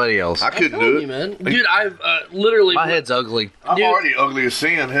than anybody else. I couldn't do You, it. man. Dude, I've literally. My head's ugly. I'm Dude. already ugly as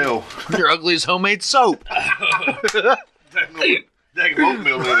sin. Hell, You're ugly as homemade soap. Dang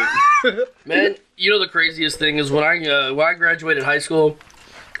oatmeal in it. Man, you know the craziest thing is when I graduated high school,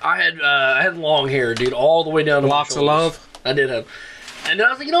 I had long hair, dude, all the way down to my Lots of shoulders. love. I did have, and then I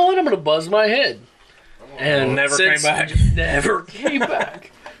was like, you know what? I'm gonna buzz my head, and Never since- came back. Never came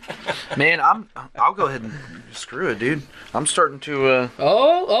back. Man, I'll go ahead and screw it, dude. I'm starting to.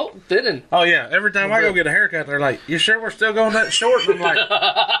 Oh, thinning. Oh yeah. Every time I go get a haircut, they're like, "You sure we're still going that short?" And I'm like,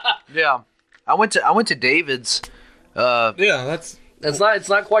 Yeah, I went to David's. "Yeah, that's." It's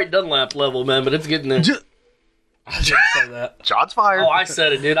not quite Dunlap level, man, but it's getting there. I didn't say that. Shots fired. Oh, I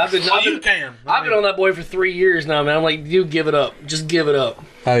said it, dude. I've been You can. I've been on that boy for 3 years now, man. I'm like, dude, give it up. Just give it up.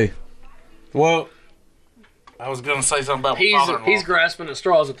 Hey. Well, I was gonna say something about my father-in-law. He's grasping at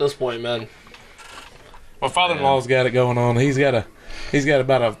straws at this point, man. My father-in-law's got it going on. He's got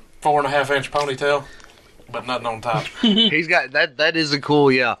about a 4.5 inch ponytail, but nothing on top. He's got that. That is a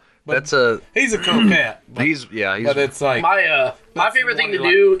cool. Yeah, that's a. He's a cool cat. But, He's but it's like My favorite thing to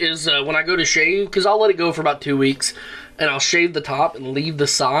do is when I go to shave, because I'll let it go for about 2 weeks, and I'll shave the top and leave the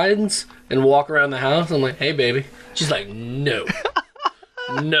sides and walk around the house. I'm like, hey, baby. She's like, no.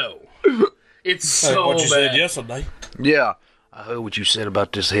 No. It's so what you said bad. yesterday. Yeah. I heard what you said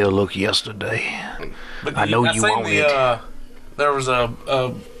about this hair look yesterday. But I know you seen want it. There was a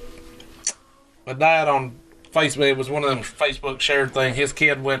dad on Facebook. It was one of them Facebook shared thing. His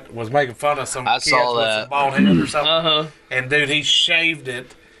kid was making fun of some I kids saw with that. some bald head or something. Uh-huh. And dude, he shaved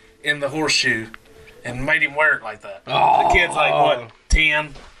it in the horseshoe and made him wear it like that. Oh. The kid's like what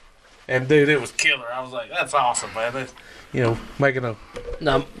 10, and dude, it was killer. I was like, that's awesome, man. That's, making a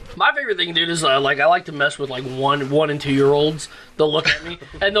No, my favorite thing, dude, is I like to mess with like 1 and 2 year olds. They'll look at me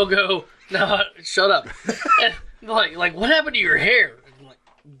and they'll go, "No, shut up." And they're like, what happened to your hair? I'm like,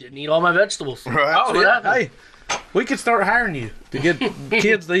 didn't eat all my vegetables. Right. That's Oh what yeah, happened. hey, we could start hiring you to get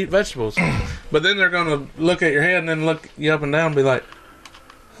kids to eat vegetables, but then they're gonna look at your head and then look you up and down and be like,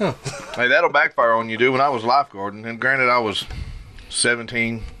 Hey, that'll backfire on you, dude. When I was lifeguarding, and granted I was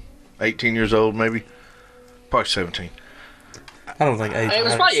 17, 18 years old, maybe. Probably 17. I don't think 18. It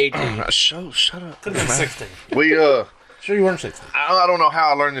was probably 18. Shut up. Could have been 16. We, Sure you weren't 16. I don't know how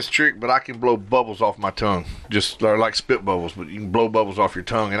I learned this trick, but I can blow bubbles off my tongue. Just like spit bubbles, but you can blow bubbles off your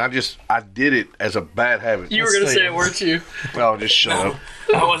tongue. And I did it as a bad habit. You were going to say it, weren't you? Oh, just shut up.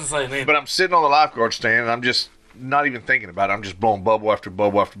 I wasn't saying anything. But I'm sitting on the lifeguard stand, and I'm just not even thinking about it. I'm just blowing bubble after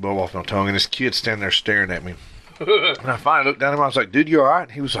bubble after bubble off my tongue, and this kid's standing there staring at me. And I finally looked down at him. I was like, "Dude, you all right?"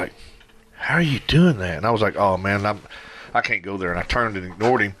 And he was like, "How are you doing that?" And I was like, "Oh man, I can't go there." And I turned and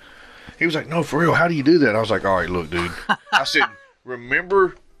ignored him. He was like, "No, for real, how do you do that?" And I was like, "All right, look, dude." I said,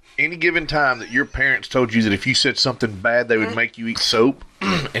 "Remember any given time that your parents told you that if you said something bad, they would make you eat soap?"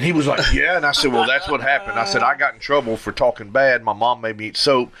 And he was like, "Yeah." And I said, "Well, that's what happened." I said, "I got in trouble for talking bad. My mom made me eat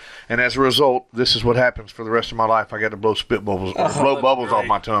soap. And as a result, this is what happens for the rest of my life. I got to blow spit bubbles, or blow bubbles off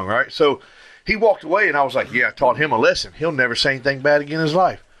my tongue, right?" So he walked away, and I was like, "Yeah, I taught him a lesson. He'll never say anything bad again in his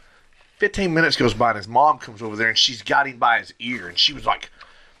life." 15 minutes goes by, and his mom comes over there, and she's got him by his ear. And she was like,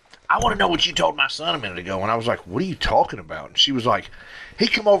 "I want to know what you told my son a minute ago." And I was like, "What are you talking about?" And she was like, "He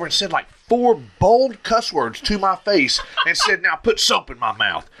come over and said like 4 bold cuss words to my face and said, 'Now put soap in my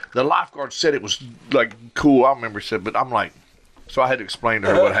mouth.'" The lifeguard said it was like cool. I remember he said, but I'm like, So I had to explain to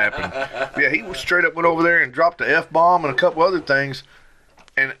her what happened. Yeah, he was straight up went over there and dropped the F-bomb and a couple other things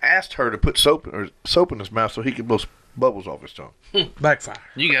and asked her to put soap in his mouth so he could blow bubbles off his tongue. Backfire.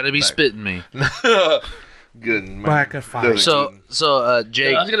 You got to be spitting me. Good man. Backfire. So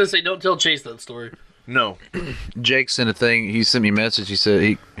Jake. I was gonna say, don't tell Chase that story. No. Jake sent a thing. He sent me a message. He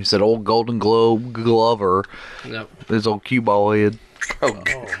said old Golden Globe Glover. Yep. This old cue ball head.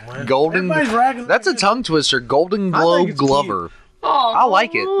 Man. Golden. Everybody's ragging That's a tongue twister. Golden Globe it's Glover. Oh, I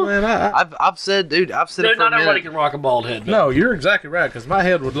like it. Man, I've said, dude. I've said it Dude, for a not everybody minute. can rock a bald head. Man. No, you're exactly right. Because my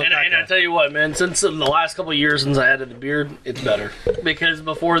head would look And like I tell you what, man. Since the last couple of years since I added the beard, it's better because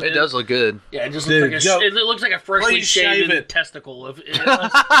before It does look good. Yeah, it just Dude, looks like go- it looks like a freshly please shave shaved it. testicle.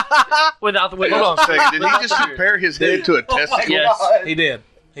 Without the Hold on a second. Did he just compare his head to a testicle? Yes. he did.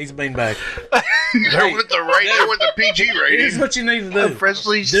 He's a beanbag. They're with the PG Here's rating. what you need to do.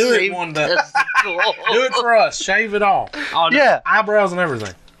 Freshly Do it shaved one day. testicle. Do it for us. Shave it all. Oh, no. Yeah. Eyebrows and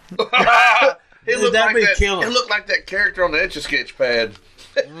everything. It looked that'd like be that. killer. It looked like that character on the Etch a Sketch pad.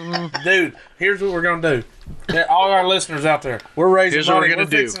 Dude, here's what we're going to do. All our listeners out there, we're raising Here's what money. we're We're gonna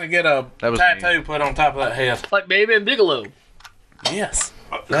do. fixing to get a That was tattoo put on top of that head. Like Baby and Bigelow. Yes.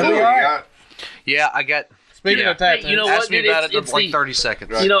 Cool, That'd be you all right. got- Yeah, I got. Speaking Yeah. of tattoos, Hey, you know what? Ask me dude, about it's it in like the- 30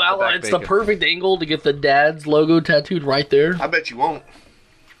 seconds. You know, The Outlaw, back it's the bacon. perfect angle to get the dad's logo tattooed right there. I bet you won't.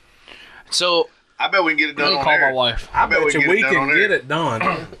 So I bet we can get it I'm done gonna on call air. my wife. I bet you we done on can air. get it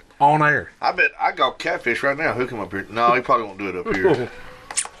done on air. I bet I got catfish right now. Who come up here? No, he probably won't do it up here.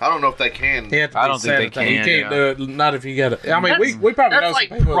 I don't know if they can. You have to I be don't think they sanitized. You can, can't yeah. do it. Not if you got it. I mean, we probably know That's some like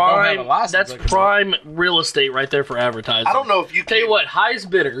people that don't have a prime. license. That's that can- prime real estate right there for advertising. I don't know if you Tell can. you what, highest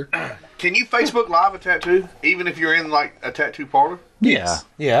bidder. Can you Facebook Live a tattoo, even if you're in like a tattoo parlor, Yes.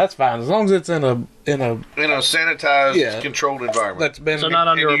 Yeah, that's fine as long as it's in a in a sanitized, Yeah. controlled environment? that's been. So not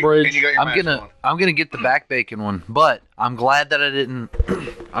under and a you, bridge. And you got your mask on. I'm gonna get the back bacon one, but I'm glad that I didn't.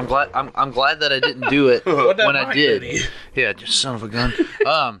 I'm glad that I didn't do it What that when I might do to did. you. Yeah, just son of a gun.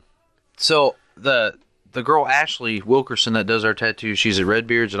 So the girl Ashley Wilkerson that does our tattoos, she's at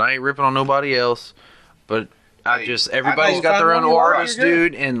Redbeards, and I ain't ripping on nobody else, but everybody's got their own artist,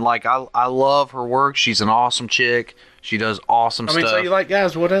 dude, and like I love her work. She's an awesome chick. She does awesome I mean, stuff. so you like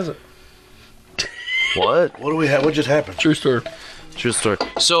guys? What is it? What? What do we have? What just happened? True story. True story.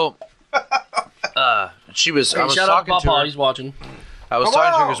 So, she was. I was Shout out to talking to Papa. her. He's watching. I was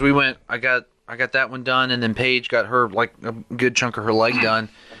talking to her because we went. I got that one done, and then Paige got her like a good chunk of her leg done,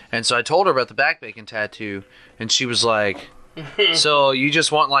 and so I told her about the back bacon tattoo, and she was like, "So you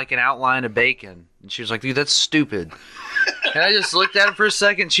just want like an outline of bacon?" And she was like, "Dude, that's stupid." And I just looked at her for a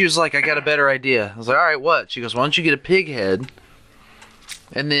second. She was like, "I got a better idea." I was like, "All right, what?" She goes, "Why don't you get a pig head,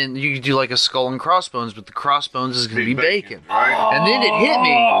 and then you could do like a skull and crossbones, but the crossbones is gonna be bacon." Right? And then it hit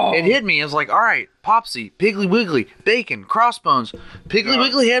me. It hit me. I was like, all right, Popsy, Piggly Wiggly, bacon, crossbones. Piggly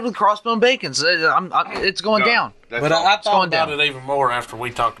Wiggly head with crossbone bacon. So it's going down. That's But all. I thought going about down. it even more after we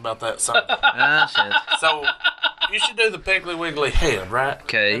talked about that. So, Ah, shit. so you should do the Piggly Wiggly head, right?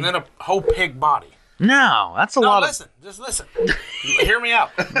 'Kay. And then a whole pig body. No, that's a No, lot listen. Just listen. Hear me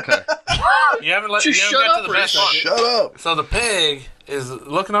out. Okay. You haven't let. Just you haven't shut got up to the for a best part. second. Shut up. So the pig is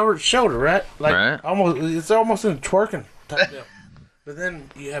looking over its shoulder, right? Like Right. almost, it's almost in a twerking type deal. But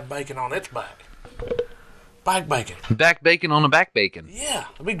then you have bacon on its back. Back bacon. of back bacon on a back bacon. Yeah,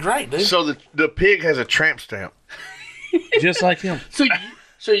 it'd be great, dude. So the pig has a tramp stamp. Just like him.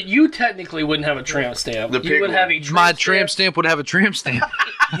 So you technically wouldn't have a tramp stamp. The You pig would would. have a tramp My stamp. tramp stamp would have a tramp stamp.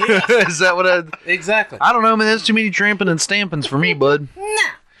 Is that what I? Exactly. I don't know, man. There's too many tramping and stampings for me, bud.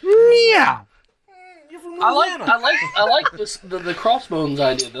 Yeah. I like this the crossbones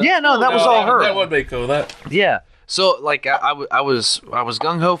idea. That's Yeah, no, cool. that was all her. That would be cool. That. Yeah. So like I was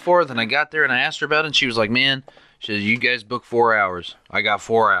gung ho for it, and I got there and I asked her about it, and she was like, "Man," she said, "You guys book 4 hours. I got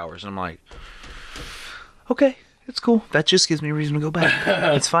 4 hours," and I'm like, "Okay, it's cool. That just gives me a reason to go back.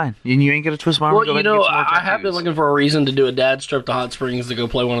 It's fine. And you ain't gonna twist my arm. Well, to go you back and know, get some more I have been tattoos." looking for a reason to do a dad's trip to Hot Springs to go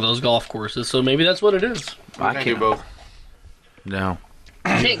play one of those golf courses. So maybe that's what it is. I can't do both. No,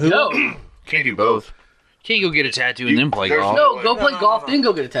 Can't go. Can't do both. can't go get a tattoo and then play there's golf. No, go play golf, then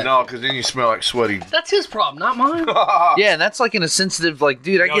go get a tattoo. No, because then you smell like sweaty. That's his problem, not mine. Yeah, and that's like in a sensitive, like,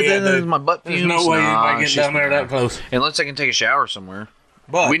 dude, I Oh, get yeah, that dude. in my butt There's fumes. no way Nah, anybody it's getting down just- there that close. Unless I can take a shower somewhere.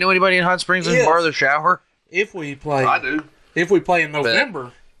 But We know anybody in Hot Springs that can Yes. borrow their shower? if we play, I do. if we play in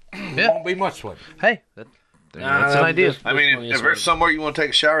November, Yeah. won't be much sweat. Hey, that's an idea. I mean, if there's somewhere you want to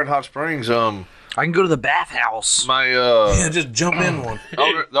take a shower in Hot Springs, I can go to the bathhouse. my Yeah, just jump in one.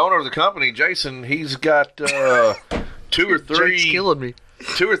 the owner of the company, Jason, he's got two or Jake's three, killing me.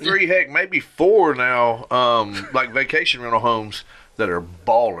 heck, maybe 4 now, like vacation rental homes that are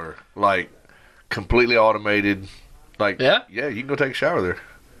baller, like completely automated. Like, Yeah? you can go take a shower there.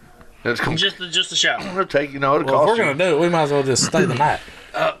 It's Just a shower. It'll take, it'll Well, if cost we're you. going to do it, we might as well just stay the night.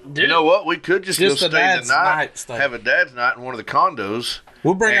 Dude, You know what? We could just go Just stay the dad's the night, night stay. have a dad's night in one of the condos.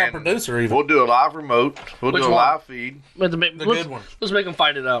 We'll bring our and producer even. We'll do a live remote. We'll Which do a one? live feed. Let's good one. Let's make them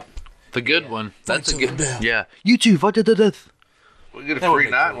fight it out. The good one. That's a Fights good. of the death. Yeah. You two fight to the death. We'll get a That would free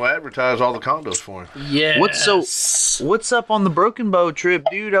be night cool. and we'll advertise all the condos for him. Yeah. What's up on the Broken Bow trip,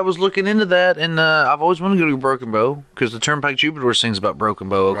 dude? I was looking into that, and I've always wanted to go to Broken Bow because the Turnpike Troubadour sings about Broken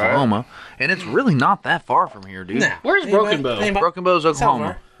Bow, Oklahoma, and it's really not that far from here, dude. Nah. Where's Broken Bow? Broken Bow's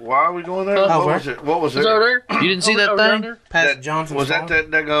Oklahoma. Why are we going there? Oh, What where? was it? What was Is it? that over there? You didn't see that Over thing? yonder? Past That- Johnson's Was that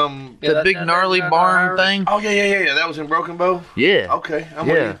farm? Yeah, The big gnarly barn thing? Oh yeah. That was in Broken Bow. Yeah. Okay. I'm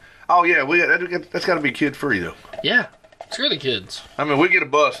Yeah. with you. Oh yeah, that's got to be kid free though. Yeah. Screw the kids. I mean, we get a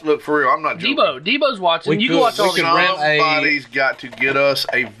bus. Look, for real, I'm not joking. Debo's watching. We You could- can watch we all could these rent a- Somebody's got to get us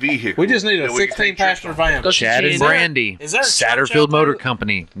a vehicle. We just need a that we can 16 take trips passenger on. van. Go see Chad and Chandy. Brandy. Is there a church Satterfield out there Motor that-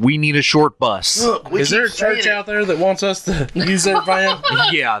 Company. We need a short bus. Look, we Is there a keep saying church it. out there that wants us to use their van?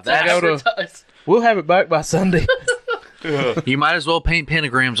 Yeah, that's. Go to- Advertise. We'll have it back by Sunday. You might as well paint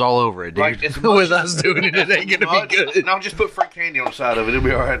pentagrams all over it, dude. Like, as With much- us doing it, it ain't gonna Much- be good. No, just put free candy on the side of it. It'll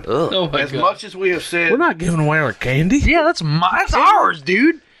be all right. Oh my As god. much as we have said, We're not giving away our candy. Yeah, that's ours,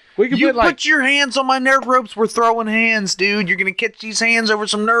 dude. We can You put like put your hands on my nerd ropes. We're throwing hands, dude. You're gonna catch these hands over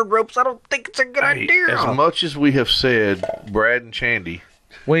some nerd ropes. I don't think it's a good idea. as much as we have said, Brad and Chandy,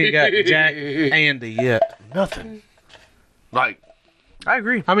 we ain't got Jack Andy yet. nothing. Like, I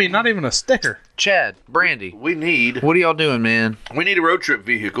agree. I mean, not even a sticker. Chad, Brandy, we need what are y'all doing, man? a road trip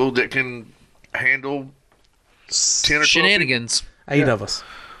vehicle that can handle 10 or 12 Shenanigans. 8 of us.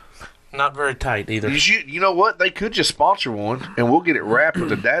 Not very tight either. You know what? They could just sponsor one, and we'll get it wrapped with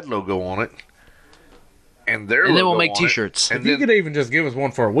the dad logo on it, and their And then we'll logo make on it, T-shirts. and If you then could even just give us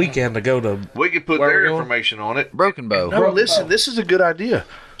one for a weekend to go to. we could put Where their we going? information on it. Broken Bow. No, listen, this is a good idea.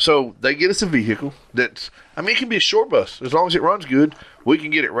 So they get us a vehicle that's, I mean, it can be a short bus as long as it runs good. We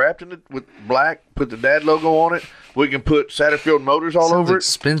can get it wrapped in it with black, put the dad logo on it. We can put Satterfield Motors all Sounds over it.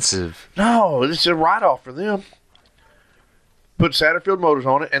 expensive. No, it's a write-off for them. Put Satterfield Motors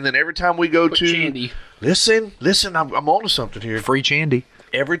on it, and then every time we go Put to Chandy. listen, I'm on to something here. Free Chandy.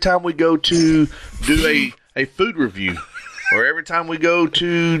 Every time we go to do a food review, or every time we go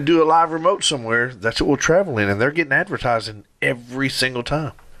to do a live remote somewhere, that's what we'll travel in, and they're getting advertising every single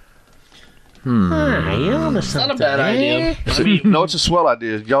time. It's not a bad idea. I mean, No, it's a swell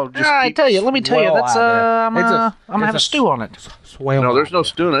idea. Y'all just I keep- tell you, let me tell you, Well, that's I'm gonna have a stew on it. Swell. No, there's no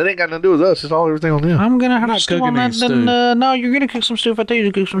stew. It ain't got nothing to do with us. It's all everything on them. I'm gonna have not a stew cooking on that. any Then stew. no, you're gonna cook some stew. If I tell you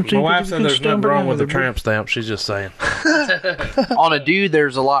to cook some stew, My wife you said cook there's stew, nothing bring wrong it with the over. tramp stamp. She's just saying. On a dude,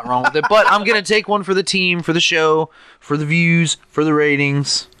 there's a lot wrong with it. But I'm gonna take one for the team, for the show, for the views, for the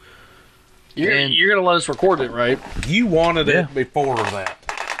ratings. you're gonna let us record it, right? You wanted Yeah. it before that.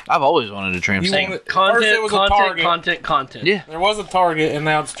 I've always wanted a tramp You stamp. wanted- Content, First it was a content, Target. content. Yeah, There was a Target, and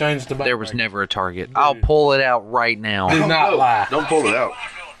now it's changed to. there was never a Target. I'll pull it out right now. Do not lie. Don't pull it out.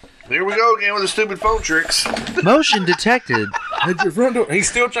 Here we go again with the stupid phone tricks. Motion detected. At your front door. He's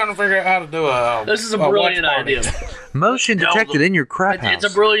still trying to figure out how to do a. This is a watch brilliant party. idea. Motion detected in your crap house.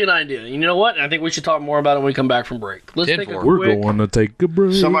 It's a brilliant idea. You know what? I think we should talk more about it when we come back from break. Let's take a 10-4. quick. to take a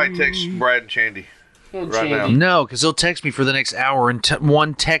break. Somebody text Brad and Chandy right now. No, because he'll text me for the next hour in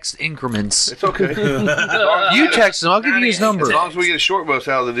one text increments. It's okay. You text him. I'll give you his number. As long as we get a short bus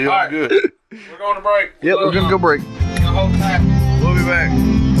out of the deal, All I'm right. good. We're going to break. Yep, we're gonna go break. Hold tight. We'll be back.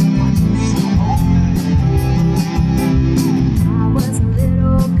 I was a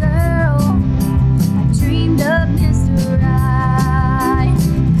little girl. I dreamed of Mr. Right.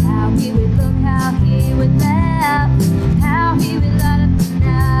 How he would look, how he would laugh, how he would light up the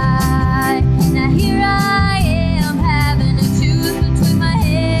night. Now here I am, having to choose between my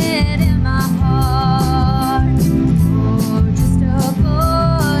head and my heart. You're just a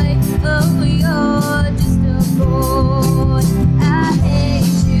boy, oh, you're just a boy. I hate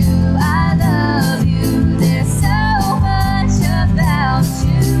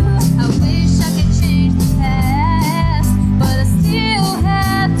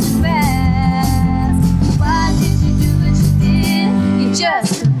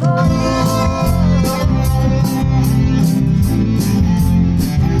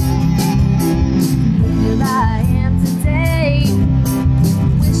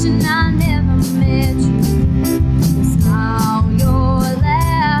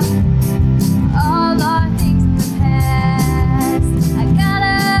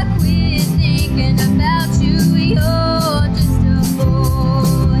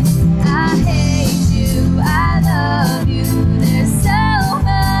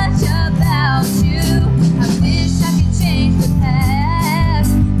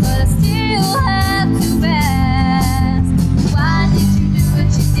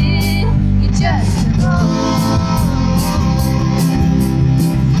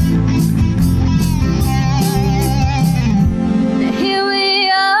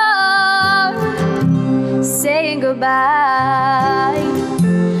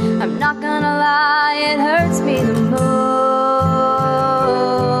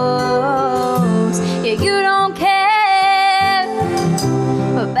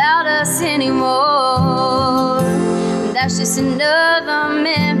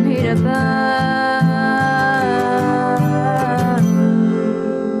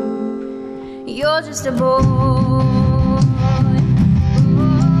just a boy.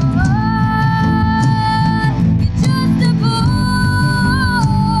 You're just a boy.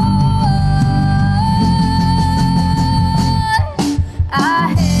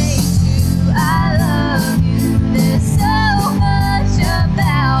 I hate you, I love you. There's so much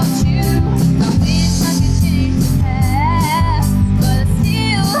about you. I wish I could change the past, but I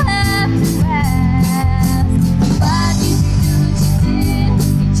still have to ask. Why did you do what you did?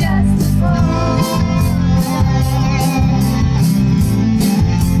 You're just a boy.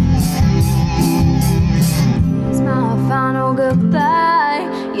 It's my final goodbye.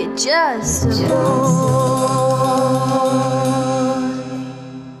 You're just a boy.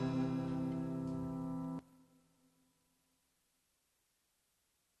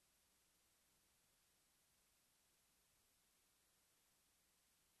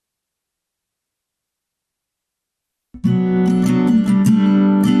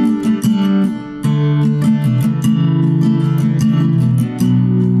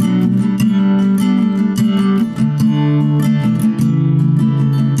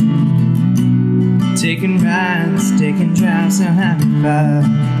 Taking rides, taking drives, so happy vibe.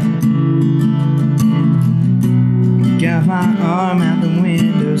 Got my arm out the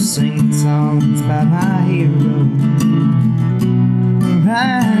window, singing songs by my hero.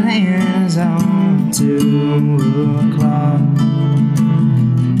 Right hands on 2 o'clock.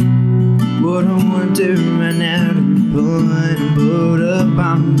 What I want to do right now to be pulling a boat up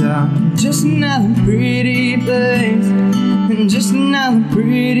on the dock. Just another pretty place, and just another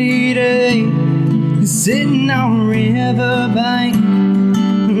pretty day. Sitting on a riverbank,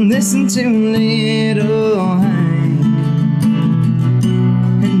 listen to Little Hank.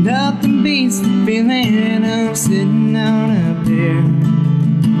 And nothing beats the feeling of sitting on a pier.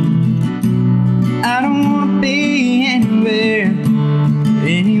 I don't wanna be anywhere,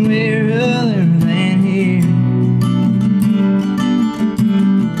 anywhere other than here.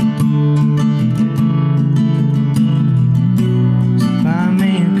 So find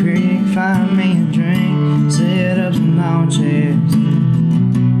me a creek, find me a drink, set up some lawn chairs.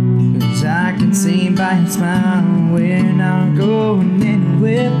 'Cause I can see by your smile we're not going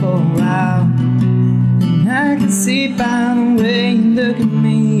anywhere for a while. And I can see by the way you look at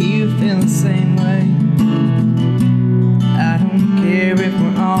me, you feel the same way. I don't care if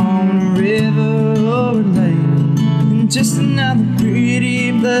we're on a river or a lake. And just another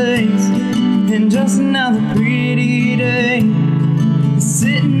pretty place, and just another pretty day.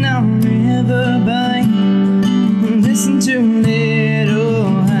 Sitting on a riverbank, listen to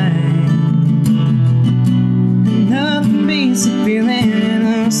Little Hank. And nothing beats the feeling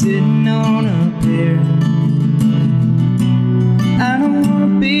of sitting on a pier. I don't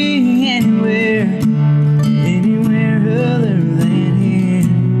wanna be anywhere, anywhere other than here.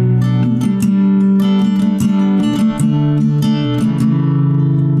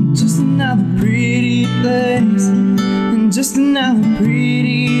 Just another pretty place, and just another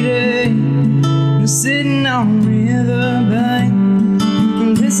pretty day. Sitting on a riverbank,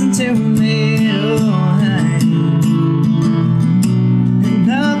 listen to Little Hank. And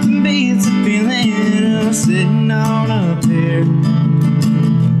nothing beats the feeling of sitting on a pier.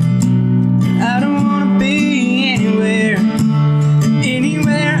 I don't wanna be anywhere,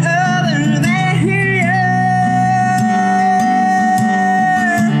 anywhere other than here.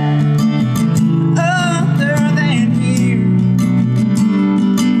 Other than here.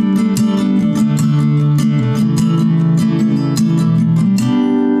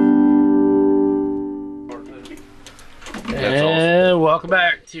 And welcome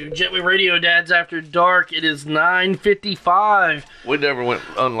back to Jetway Radio, Dads After Dark. It is 9:55. We never went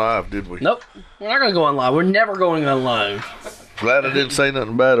unlive, did we? Nope. We're not going to go on live. We're never going on live. Glad I didn't say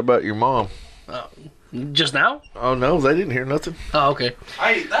nothing bad about your mom. Just now? Oh, no, they didn't hear nothing. Oh, okay.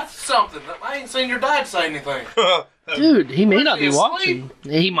 Hey, that's something. I ain't seen your dad say anything. Dude, he may not be he watching.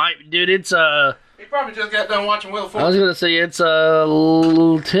 He might. Dude, it's He probably just got done watching Wheel of I was Fortune. going to say it's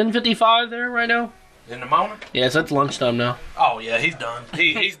 10:55 there right now. In the morning? Yes, it's lunchtime now. Oh, yeah, he's done.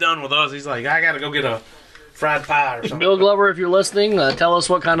 He's done with us. He's like, I gotta go get a fried pie or something. Bill Glover, if you're listening, tell us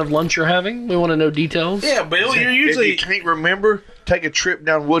what kind of lunch you're having. We want to know details. Yeah, Bill, you're usually... If you can't remember, take a trip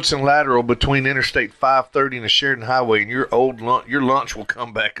down Woodson Lateral between Interstate 530 and the Sheridan Highway, and your lunch will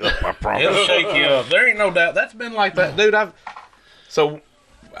come back up, I promise. It'll shake you up. There ain't no doubt. That's been like that. Dude, So,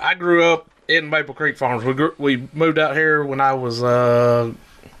 I grew up in Maple Creek Farms. We moved out here when I was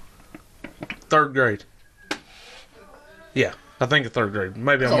 3rd grade. Yeah, I think it's 3rd grade.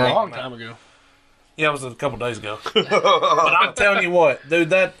 Maybe I'm That's a wrong. long time ago. Yeah, it was a couple days ago. But I'm telling you what, dude,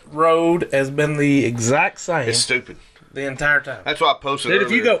 that road has been the exact same. It's stupid. the entire time. That's why I posted. Dude,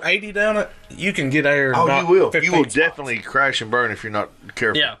 if you earlier. go 80 down it, you can get air. In Oh, about you will. 15 You will spots. definitely crash and burn if you're not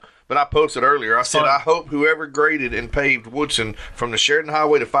careful. Yeah. But I posted earlier. I said, Fun. I hope whoever graded and paved Woodson from the Sheridan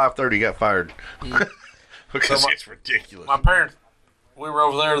Highway to 530 got fired. Because So it's ridiculous. My parents, we were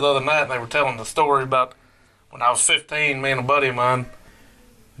over there the other night, and they were telling the story about when I was 15. Me and a buddy of mine,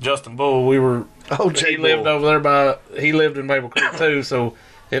 Justin Bull, we were. Jay he lived Bull. over there by. He lived in Maple Creek too. So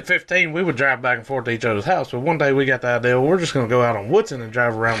at 15, we would drive back and forth to each other's house. But one day we got the idea, well, we're just going to go out on Woodson and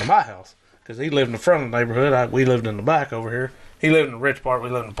drive around to my house because he lived in the front of the neighborhood. We lived in the back over here. He lived in the rich part. We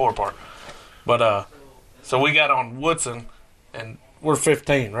lived in the poor part. But so we got on Woodson, and we're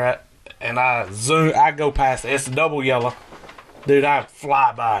 15, right? And I go past it. It's double yellow. Dude, I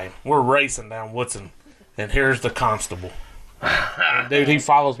fly by him. We're racing down Woodson, and here's the constable. And dude, he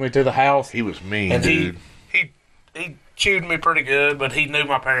follows me to the house. He was mean, and dude. He chewed me pretty good, but he knew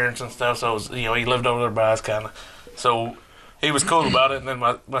my parents and stuff, so it was, he lived over there by us, kind of. So he was cool about it. And then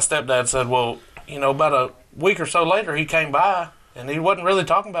my stepdad said, well, about a week or so later, he came by, and he wasn't really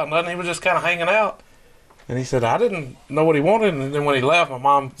talking about nothing. He was just kind of hanging out. And he said, I didn't know what he wanted. And then when he left, my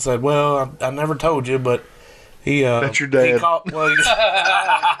mom said, well, I never told you, but he... That's your dad.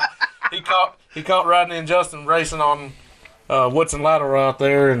 He caught, he caught Rodney and Justin racing on Woodson Lateral out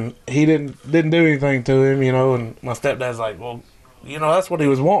there, and he didn't do anything to him, and my stepdad's like, well, that's what he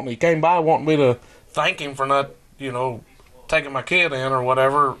was wanting. He came by wanting me to thank him for not, taking my kid in or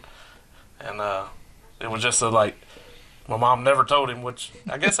whatever. And it was just my mom never told him, which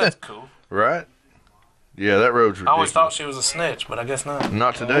I guess that's cool. Right? Yeah, that road's ridiculous. I always thought she was a snitch, but I guess not.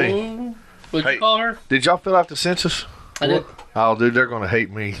 Not today. What'd you call her? Did y'all fill out the census? I did. Oh, dude, they're going to hate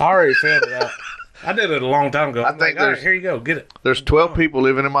me. I already filled it out. I did it a long time ago. I think all right, there's- here you go, get it. There's 12 people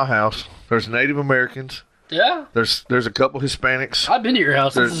living in my house. There's Native Americans. Yeah. There's a couple Hispanics. I've been to your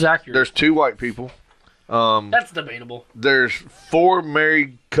house. This is accurate. There's 2 white people. That's debatable. There's 4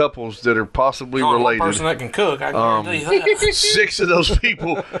 married couples that are possibly Only one related. person that can cook, I guarantee that. 6 of those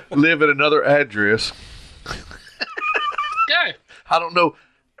people live at another address. Okay. I don't know.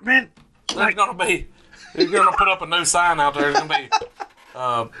 Man, There's gonna put up a new sign out there. It's gonna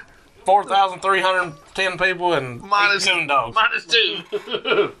be 4,310 people and Minus- 8 coon dogs. Minus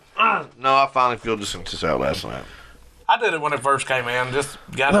 2. no, I finally filled the census out last night. I did it when it first came in. Just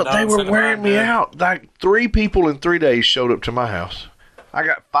got Well, it done. they were sent it wearing back me in. out. Like 3 people in 3 days showed up to my house. I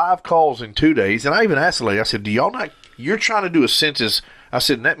got 5 calls in 2 days, and I even asked the lady. I said, "Do y'all not? You're trying to do a census." I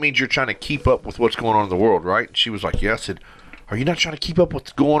said, and "That means you're trying to keep up with what's going on in the world, right?" And she was like, "Yeah." I said, "Are you not trying to keep up with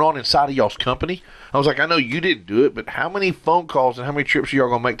what's going on inside of y'all's company?" I was like, "I know you didn't do it, but how many phone calls and how many trips are y'all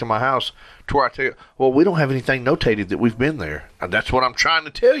gonna make to my house to where I tell you, well, we don't have anything notated that we've been there?" And that's what I'm trying to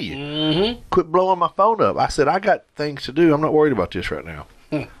tell you. Mm-hmm. Quit blowing my phone up. I said, I got things to do. I'm not worried about this right now.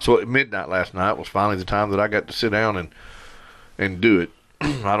 So at midnight last night was finally the time that I got to sit down and do it.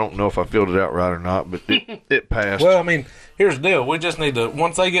 I don't know if I filled it out right or not, but it passed. Well, I mean, here's the deal. We just need to,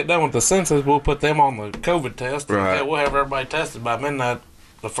 once they get done with the census, we'll put them on the COVID test. And Right. yeah, we'll have everybody tested by midnight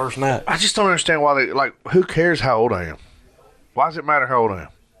the first night. I just don't understand why they, like, who cares how old I am? Why does it matter how old I am?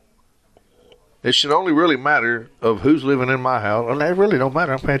 It should only really matter of who's living in my house. And that really don't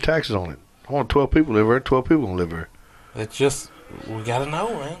matter. I'm paying taxes on it. I want 12 people to live there. 12 people can live there. It's just, we got to know,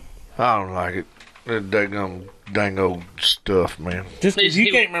 man. I don't like it. That dang old stuff, man. Just 'cause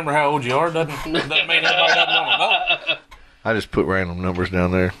you can't remember how old you are doesn't mean everybody doesn't want to know. I just put random numbers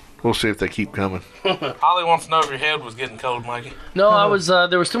down there. We'll see if they keep coming. Holly wants to know if your head was getting cold, Mikey. No, I was.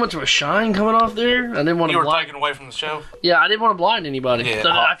 There was too much of a shine coming off there. I didn't want You to were blind. taken away from the show. Yeah, I didn't want to blind anybody. Yeah.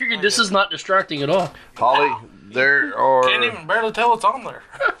 So I figured this is not distracting at all. Holly, there are Can't even barely tell it's on there.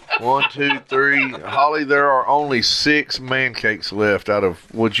 1, 2, 3. Holly, there are only 6 man cakes left out of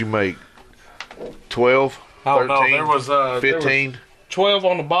what'd you make? 12, Oh 13, no, there was 15. 12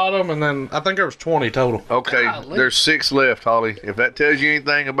 on the bottom, and then I think there was 20 total. Okay, Golly. there's 6 left, Holly. If that tells you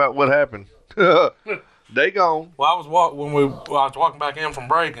anything about what happened, they gone. Well, I was walking back in from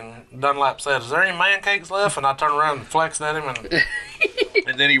break, and Dunlap said, "Is there any man cakes left?" And I turned around and flexed at him, and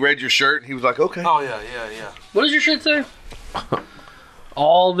And then he read your shirt, and he was like, "Okay." oh yeah. What does your shit say?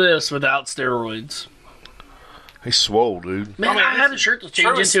 All this without steroids. He's swole, dude. Man, I had a shirt to change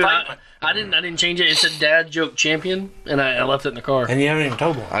true into. statement. I didn't change it. It said Dad Joke Champion, and I left it in the car. And you haven't even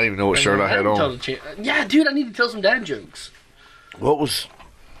told me. I didn't even know what shirt I had didn't tell on. the yeah, dude, I need to tell some dad jokes. What was?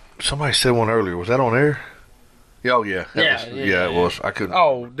 Somebody said one earlier. Was that on air? Yeah, oh yeah. That Yeah, was, it was. I couldn't.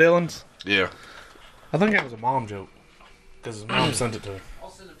 Oh, Dylan's. Yeah. I think that was a mom joke because his mom sent it to him.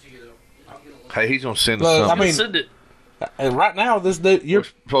 Hey, he's gonna send us Look, something. I mean, Send it. Right now, this dude, you're We're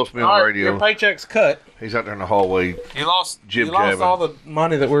supposed to be on all the right, radio. your paycheck's cut. He's out there in the hallway. You lost Jib you lost jabbing. all the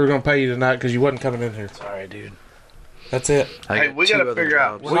money that we were going to pay you tonight because you wasn't coming in here. Sorry, dude. That's it. Hey, we got to figure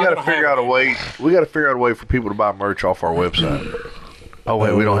out. We got to figure out a way. We got to figure out a way for people to buy merch off our website. Oh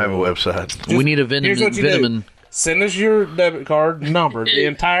wait, we don't have a website. We need a Venom. Send us your debit card number, the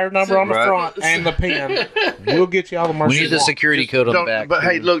entire number on the front, and the pin. We'll get you all the merch. We need the security code on the back. But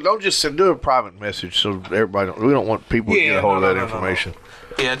hey, look, don't just do a private message so everybody. We don't want people to get a hold of that information.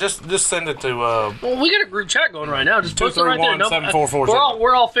 Yeah, just send it to. Well, we got a group chat going right now. Just post it right there. 231-7447.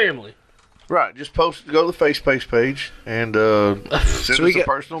 We're all family. Right, just post. Go to the FaceSpace page and send us a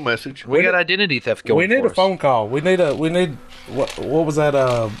personal message. We got identity theft going. We need for a phone call. We need what was that?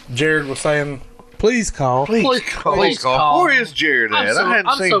 Jared was saying. Please call. Please call. Where is Jared at? I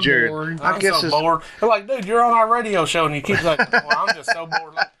hadn't seen Jared. Bored. I guess I'm so bored. They're like, dude, you're on our radio show, and you keep like, well, I'm just so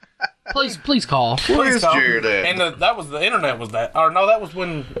bored. Please call. Where's Jared at? And that was the internet was that, or no, that was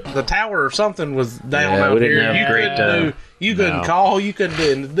when the tower or something was down Yeah, out we didn't here. have great. You couldn't call. You couldn't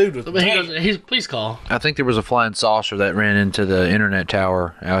do. And the dude was. But he goes, please call. I think there was a flying saucer that ran into the internet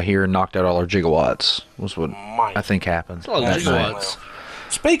tower out here and knocked out all our gigawatts. Was what I think happened. It's a lot of gigawatts.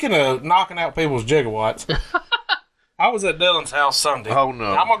 Speaking of knocking out people's gigawatts, I was at Dylan's house Sunday. Oh no!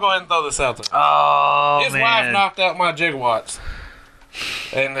 I'm gonna go ahead and throw this out there. Oh His man! wife knocked out my gigawatts.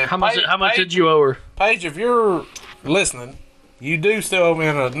 And how much did you owe her? Paige, if you're listening, you do still owe me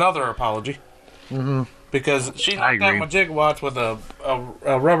another apology. Mm-hmm. Because she knocked out my gigawatts with a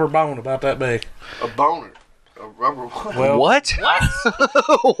rubber bone about that big. A boner. A rubber. Well, what?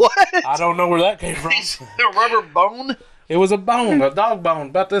 What? I don't know where that came from. A rubber bone. It was a bone, a dog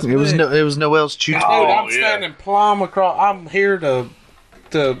bone, about this big. It was Noel's chew. Dude, I'm standing plumb across. I'm here to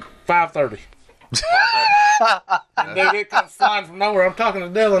 5:30. And dude, it comes flying from nowhere. I'm talking to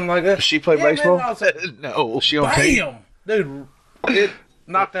Dylan like that. Does she play baseball? Man, said, No. She on tape? Damn, dude! It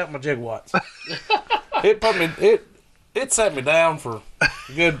knocked out my gigawatts. It put me. It set me down for a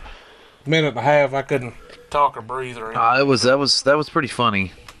good minute and a half. I couldn't talk or breathe or anything. That was pretty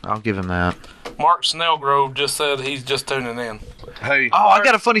funny. I'll give him that. Mark Snellgrove just said he's just tuning in. Hey. Oh, I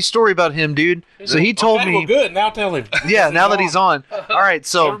got a funny story about him, dude. So he told me. Well, good. Now tell him. Yeah, now that he's on. All right,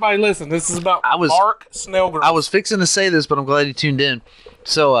 so everybody listen. This is about Mark Snellgrove. I was fixing to say this, but I'm glad he tuned in.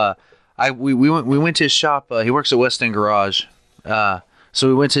 So we went to his shop. He works at West End Garage. So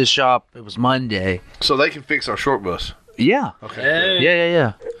we went to his shop. It was Monday. So they can fix our short bus. Yeah. Okay. Hey.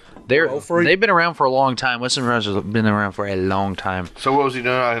 Yeah. They've been around for a long time. West End Garage has been around for a long time. So what was he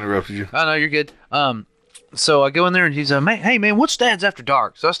doing? I interrupted you. Oh no, you're good. So I go in there and he's like, hey man, what's Dad's After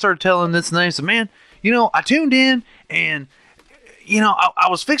Dark? So I started telling him this and that. He said, man, I tuned in and I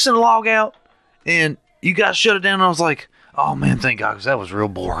was fixing to log out and you guys shut it down. And I was like, oh man, thank God, because that was real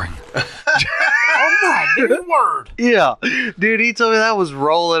boring. Oh my good word. Yeah, dude, he told me that was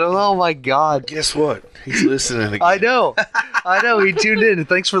rolling. Oh my God. Guess what? He's listening again. I know. He tuned in.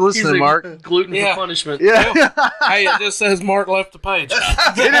 Thanks for listening, Mark. Gluten for punishment. Yeah. Hey, it just says Mark left the page.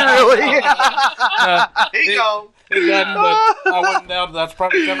 Did it really? He gone. It doesn't, but I wouldn't doubt that's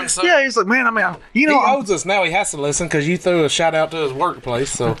probably coming soon. Yeah, he's like, man, he owes us now. He has to listen because you threw a shout out to his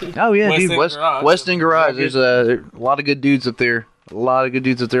workplace. So oh yeah, dude, West End Garage. There's a lot of good dudes up there. A lot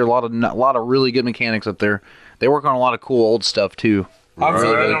of really good mechanics up there. They work on a lot of cool old stuff too.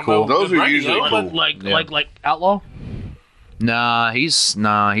 Really cool. Those are usually cool. Like Outlaw. Nah, he's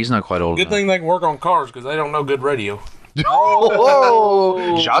not quite old. Good thing they can work on cars because they don't know good radio.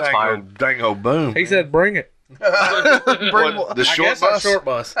 Oh, shots fired! Dango boom. He said, "Bring it." What, the short bus? Short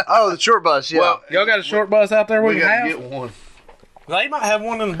bus. Oh, the short bus. Yeah. Well, y'all got a short bus out there? We can gotta have get one. They might have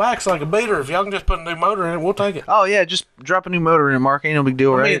one in the back, so like a beater. If y'all can just put a new motor in it, we'll take it. Oh yeah, just drop a new motor in it, Mark. Ain't no big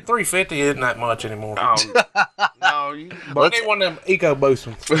deal, I mean, right? $350 isn't that much anymore. No, but I need one of them Eco Boost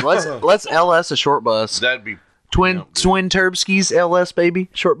ones. Let's LS a short bus. That'd be twin Turbskis LS baby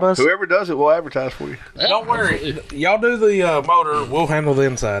short bus. Whoever does it, we'll advertise for you. Don't worry, y'all do the motor. We'll handle the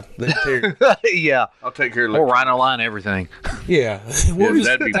inside, the interior. Yeah, I'll take care of we'll Rhino line everything. Yeah, we'll just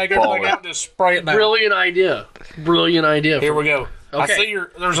that'd be take everything out and just spray it down. Brilliant idea. Here we go. Okay. I see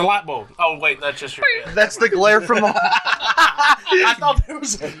there's a light bulb. Oh wait, that's just your head. That's the glare from the. I thought there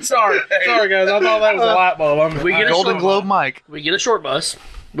was. Sorry guys. I thought that was a light bulb. We get a Golden Globe mic. We get a short bus.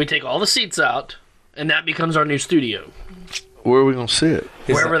 We take all the seats out, and that becomes our new studio. Where are we gonna sit?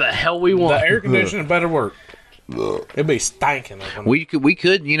 Wherever the hell we want. The air conditioning better work. It'd be stinking. We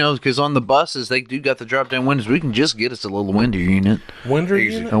could, because on the buses they do got the drop down windows. We can just get us a little window unit. Window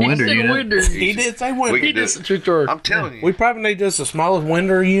Easy. unit. A window unit. He did say window. He did some truth story. I'm telling you. We probably need just the smallest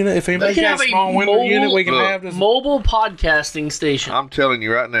window unit. If anybody's can got have a a small window mobile- unit, we can Look. have this. Mobile podcasting station. I'm telling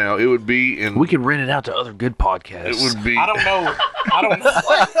you right now, it would be in. We could rent it out to other good podcasts. It would be. I don't know.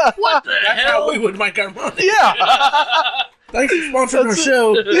 What the That's hell? how we would make our money. Yeah. Thanks for sponsoring our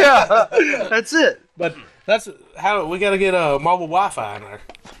show. Yeah. That's it. But That's how we got to get a mobile Wi-Fi in there.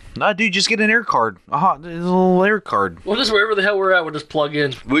 No, dude, just get an air card. A little air card. Well, just wherever the hell we're at, we'll just plug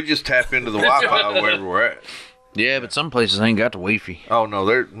in. We just tap into the Wi-Fi wherever we're at. Yeah, but some places ain't got the Wi-Fi. Oh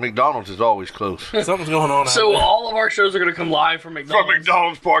no, McDonald's is always close. Something's going on. So all of our shows are going to come live from McDonald's. From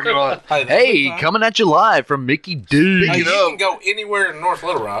McDonald's parking lot. Hey, coming at you live from Mickey D. Hey, you can go anywhere in North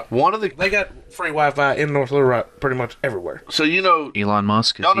Little Rock. They got free Wi-Fi in North Little Rock pretty much everywhere. So you know Elon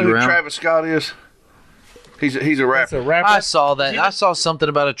Musk. Y'all know who Travis Scott is? He's a rapper. I saw that. I saw something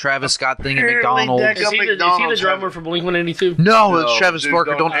about a Travis Scott thing at McDonald's. Is he the drummer for Blink-182? No, it's Travis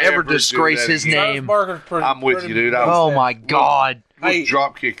Barker. Don't ever disgrace his name. I'm with you, dude. Oh my God! We'll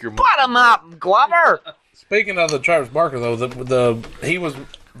drop kick your bottom up, Glover. Speaking of the Travis Barker, though, he was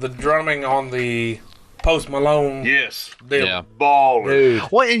the drumming on the Post Malone. Yes. Yeah. Baller. Dude.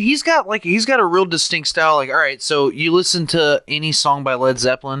 Well, and he's got a real distinct style. Like, all right, so you listen to any song by Led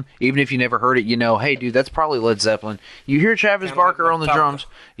Zeppelin, even if you never heard it, you know, hey, dude, that's probably Led Zeppelin. You hear Travis Barker on the drums,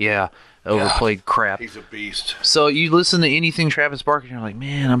 yeah, overplayed crap. He's a beast. So you listen to anything Travis Barker, and you're like,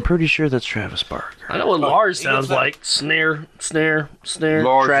 man, I'm pretty sure that's Travis Barker. I know what Lars sounds like. Snare.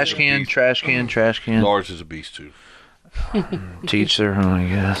 Lars trash can. Lars is a beast too. Teach their own, I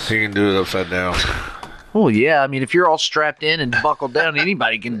guess. He can do it upside down. Well, yeah. I mean, if you're all strapped in and buckled down,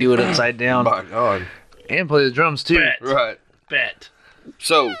 anybody can do it upside down. My God. And play the drums too. Right. Bet.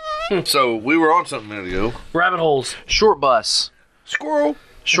 So we were on something a minute ago. Rabbit holes. Short bus. Squirrel.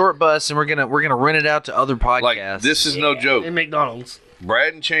 Short bus, and we're gonna rent it out to other podcasts. Like, this is no joke. In McDonald's.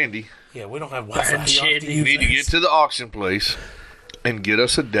 Brad and Chandy. Yeah, we don't have Wi-Fi. You need to get to the auction place and get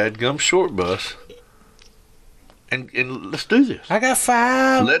us a dadgum short bus. And let's do this. I got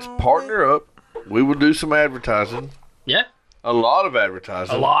 5. Let's partner up. We will do some advertising. Yeah. A lot of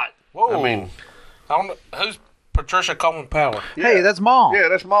advertising. A lot. Whoa. I mean, who's Patricia Coleman Power? Hey, that's Maul. Yeah,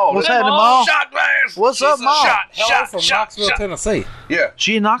 that's Maul. What's happening, Maul? Shot glass. What's up, Maul? Hello from Knoxville, Tennessee. Yeah.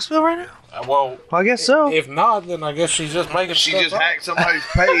 She in Knoxville right now? Well, I guess so. If not, then I guess she's just making. She stuff just up. hacked somebody's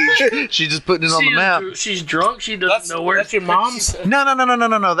page. She's just putting it on the map. She's drunk. She doesn't know where. That's your mom's.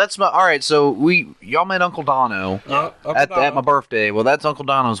 No. That's my. All right, so y'all met Uncle Dono at my birthday. Well, that's Uncle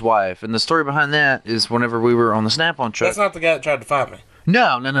Dono's wife, and the story behind that is whenever we were on the Snap-on truck. That's not the guy that tried to fight me.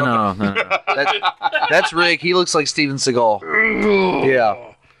 No. That's Rick. He looks like Steven Seagal.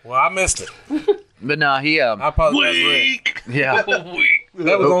 Yeah. Well, I missed it. But no, he. I apologize, Rick. Yeah.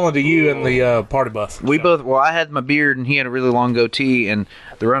 That was only to you and the party bus. We both. Well, I had my beard, and he had a really long goatee, and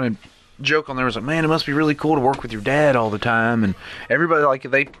the running joke on there was like, "Man, it must be really cool to work with your dad all the time." And everybody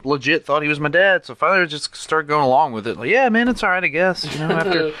they legit thought he was my dad. So finally, I just started going along with it. Like, yeah, man, it's all right, I guess. You know,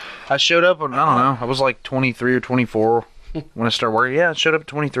 after I showed up, and I don't know, I was like 23 or 24 when I started working. Yeah, I showed up at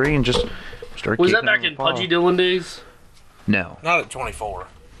 23 and just started. Was that back in Pudgy Dillon days? No. Not at 24.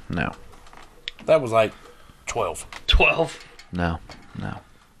 No. That was like 12. 12. No.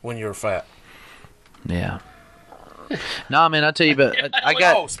 When you were fat. Yeah. No, man, I tell you, but I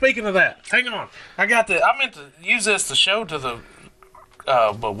got. Oh, speaking of that, hang on. I meant to use this to show to the.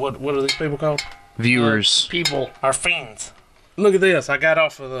 But what are these people called? Viewers. People. Our fiends. Look at this. I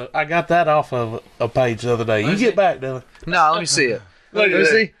got that off of a page the other day. You get back, Dylan. No, let me see it. Let me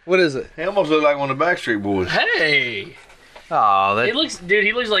see. What is it? He almost looked like one of the Backstreet Boys. Hey. Oh, that. He looks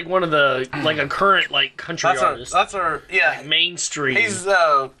like one of the a current country artist. That's our mainstream. He's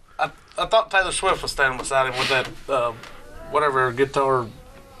I thought Taylor Swift was standing beside him with that whatever guitar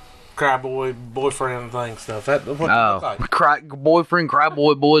boyfriend thing stuff. That what like? Boyfriend cry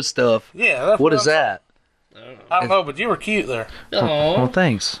boy stuff. Yeah. That's what is that? I don't know, but you were cute there. Well,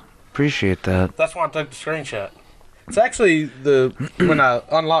 thanks. Appreciate that. That's why I took the screenshot. It's actually when I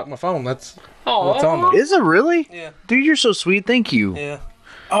unlocked my phone. That's what's on there. Is it really? Yeah. Dude, you're so sweet. Thank you. Yeah.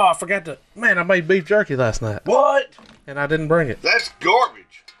 Oh, I forgot to. Man, I made beef jerky last night. What? And I didn't bring it. That's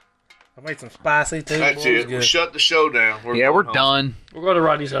garbage. I made some spicy too. That's it. We'll shut the show down. We're done. We'll go to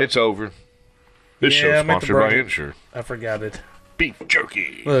Rodney's house. It's over. This show's sponsored by Insure. I forgot it. Beef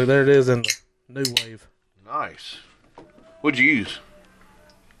jerky. Look, there it is in the new wave. Nice. What'd you use?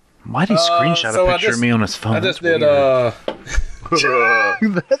 Why'd he screenshot a picture of me on his phone? I just did. That's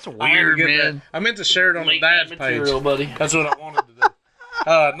weird, man. I meant to share it on the dad's material, page, buddy. That's what I wanted to do.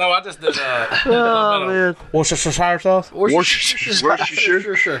 No, I just did. Man. Worcestershire sauce.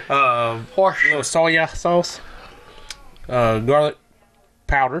 Worcestershire. Little soya sauce. Garlic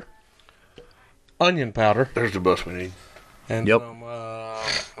powder. Onion powder. There's the bus we need. And some.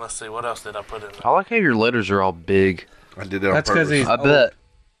 Let's see, what else did I put in there? I like how your letters are all big. I did that on That's because purpose. he's. I bet.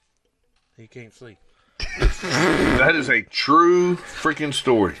 He can't see. That is a true freaking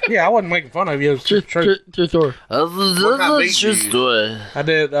story. Yeah, I wasn't making fun of you. It's true. True story. What kind of meat do you use? I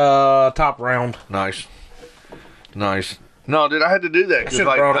did top round. Nice. Nice. No, dude, I had to do that because should've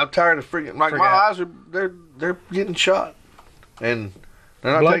like brought it. I'm tired of freaking. Like my Forgot. eyes are they're getting shot, and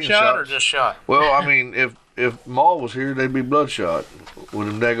they're not taking Bloodshot shots. or just shot? Well, I mean, if Maul was here, they'd be bloodshot with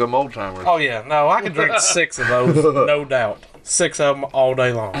them daggum old timers. Oh yeah, no, I can drink 6 of those, no doubt. 6 of them all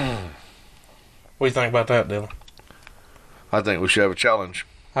day long. What do you think about that, Dylan? I think we should have a challenge.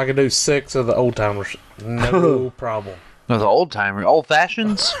 I could do 6 of the old timers, no problem. No, the old timer, old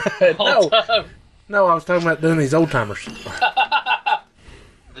fashions. No, I was talking about doing these old timers.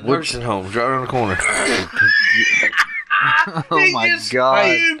 Nursing homes right around the corner. Oh my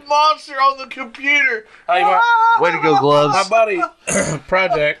god! Huge monster on the computer. Hey, Way to go, gloves. my buddy,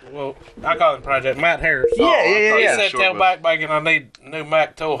 Project, well, I call him Project, Matt Harris. Yeah. He said, tell Backbacon I need a new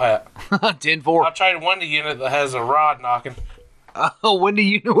Mac tool hat. 10-4. I'll trade a window unit that has a rod knocking. Oh, when do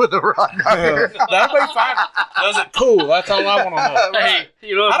you know with a rod knocker? That'll be fine. Does it cool? That's all I want to know. Hey,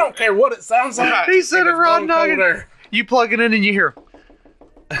 you know, I don't care what it sounds like. He said a rod knocker. There. You plug it in and you hear.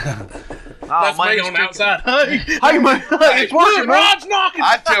 That's me on the outside. Hey, man, it's working, man. Rod's knocking.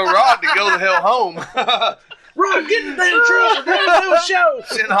 I tell Rod to go the hell home. Rod, get in the damn truck. We're going to do a show.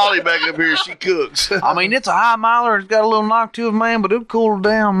 Send Holly back up here. She cooks. I mean, it's a high miler. It's got a little knock to it, man, but it'll cool it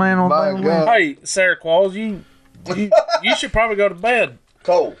down, man. On My the God. Hey, Sarah Qualls, you should probably go to bed.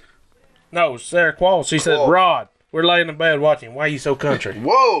 Cold. No, Sarah Qualls. She said, Rod, we're laying in bed watching. Why you so country?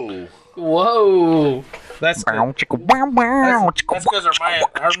 Whoa. whoa. That's because her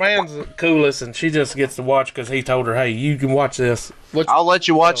man's the coolest, and she just gets to watch because he told her, hey, you can watch this. I'll let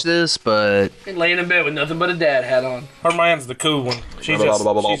you watch this, but Laying in bed with nothing but a dad hat on. Her man's the cool one. She's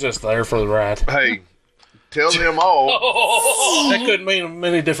just there for the ride. Hey, tell them all. That could mean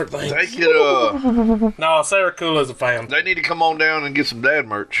many different things. They could, No, Sarah Cool is a fan. they need to come on down and get some dad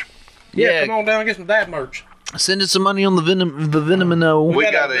merch. Yeah, come on down and get some dad merch. send us some money on the Venomino.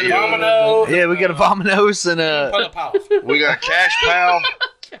 We got a Domino. Yeah, we got a Vominos and we got a Cash Pal.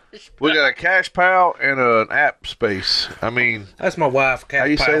 We got a Cash Pal and an App Space. I mean, that's my wife. How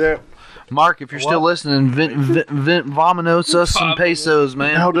you say that? Mark, if you're still listening, Vominos us some pesos,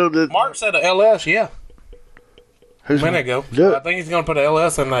 man. Mark said a LS, yeah. Who's a minute ago. I think he's gonna put an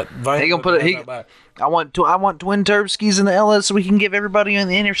LS in that van. He gonna put it. I want twin turbskis in the LS so we can give everybody on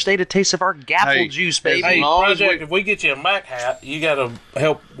the interstate a taste of our Gapple juice, baby. Hey, Project, if we get you a Mac hat, you gotta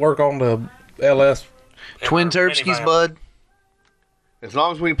help work on the LS. Twin turbskis, bud. As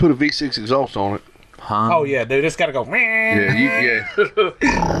long as we can put a V6 exhaust on it. Oh yeah, dude, it's gotta go. Yeah,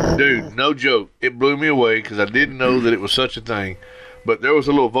 dude, no joke. It blew me away because I didn't know that it was such a thing. But there was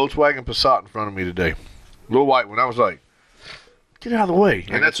a little Volkswagen Passat in front of me today, little white one. I was like, "Get out of the way!"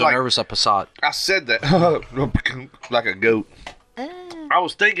 And that's so like, nervous. A Passat. I said that like a goat. I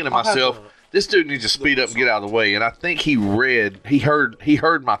was thinking to myself, this dude needs to speed up and get out of the way. And I think he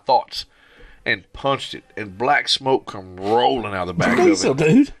heard my thoughts. And punched it, and black smoke come rolling out of the back of it.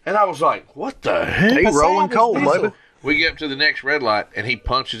 Dude. And I was like, what the heck? He rolling cold, baby. We get up to the next red light, and he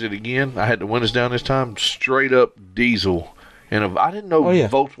punches it again. I had the windows down this time, straight up diesel. And I didn't know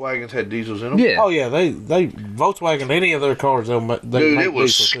Volkswagens had diesels in them. Yeah. Oh, yeah, they Volkswagen, any of their cars, they dude, it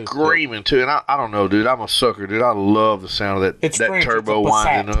was screaming, too. And I don't know, dude. I'm a sucker, dude. I love the sound of that turbo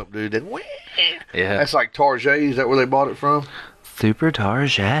winding up, dude. Yeah. That's like Target. Is that where they bought it from? Super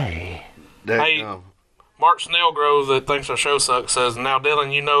Target. Hey, Mark Snellgrove that thinks our show sucks says, now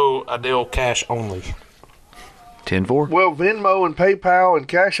Dylan, you know I deal cash only. 10-4. Well, Venmo and PayPal and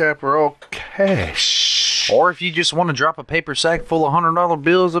Cash App are all cash. Or if you just want to drop a paper sack full of $100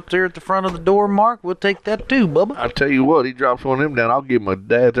 bills up there at the front of the door, Mark, we'll take that too, Bubba. I tell you what, he drops one of them down. I'll give him a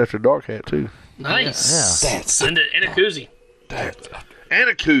Dad's After Dark hat too. Nice. Yeah. Send it in a koozie. And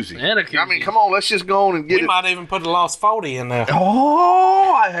a koozie. I mean, come on, let's just go on and get it. We might even put a Lost 40 in there.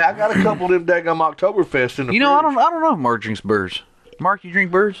 Oh, I got a couple of them daggum Oktoberfest in the fridge. I don't know if Mark drinks birds. Mark, you drink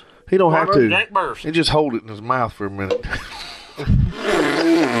birds? He don't have to. Drink birds. He just hold it in his mouth for a minute.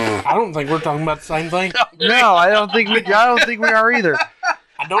 I don't think we're talking about the same thing. No, I don't think we are either.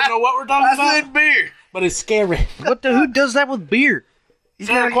 I don't know what we're talking about. I said beer. But it's scary. Who does that with beer?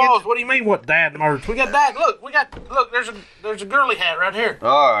 Santa Claus, what do you mean what dad merch? We got that. Look, there's a girly hat right here.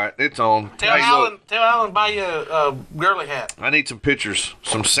 All right, it's on. Tell Alan buy you a girly hat. I need some pictures,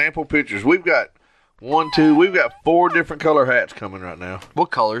 some sample pictures. We've got 4 different color hats coming right now.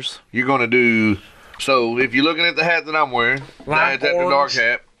 What colors? You're going to do, so if you're looking at the hat that I'm wearing, Dad's After Dark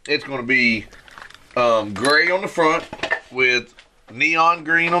hat, it's going to be gray on the front with neon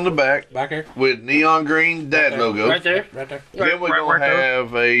green on the back. Back here. With neon green dad logo. Right there. Then we're going to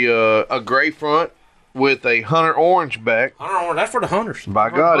have a gray front with a Hunter orange back. Hunter orange, that's for the hunters. By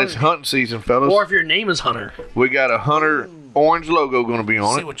God, it's hunting season, fellas. Or if your name is Hunter. We got a Hunter orange logo going to be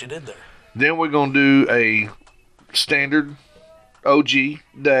on it. See what you did there. Then we're going to do standard OG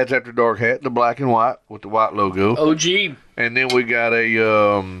Dad's After Dark hat, the black and white with the white logo. OG. And then we got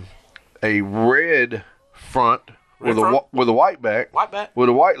a red front with a white back. White back. With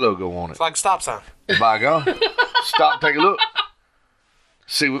a white logo on it. It's like a stop sign. By God. Stop, take a look.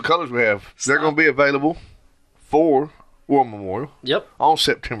 See what colors we have. They're going to be available for War Memorial. Yep. On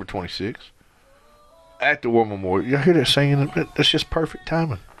September 26th. At the War Memorial. Y'all hear that singing? That's just perfect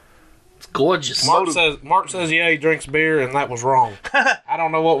timing. It's gorgeous. Mark says yeah, he drinks beer, and that was wrong. I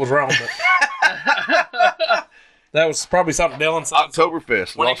don't know what was wrong, but that was probably something Dylan said.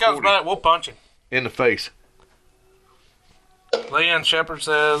 Oktoberfest. When he comes back, we'll punch him. In the face. Leanne Shepard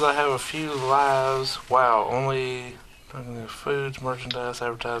says, I have a few lives. Wow, only foods, merchandise,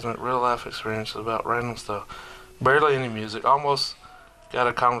 advertisement, real life experiences about random stuff. Barely any music. Almost got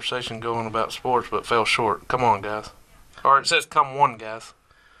a conversation going about sports, but fell short. Come on, guys. Or it says come one, guys.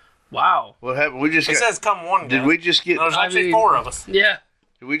 Wow. What happened? It says come one, guys. Did we just get... There's actually 4 of us. Yeah.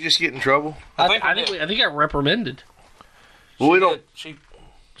 Did we just get in trouble? I think I got reprimanded. Well, we don't... She's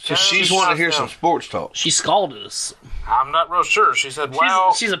She's wanting to hear some sports talk. She scalded us. I'm not real sure. She said,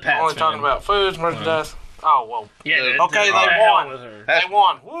 well, she's a Pats only fan. talking about foods, merchandise. Oh, well. Yeah. Okay, they won. They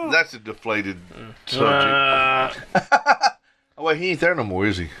won. Woo. That's a deflated subject. Oh, wait, he ain't there no more,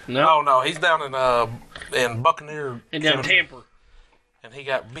 is he? No, he's down in Buccaneer. And down Tampa. And he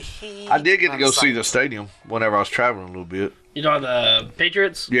got beat. I did get to go see the stadium whenever I was traveling a little bit. You know the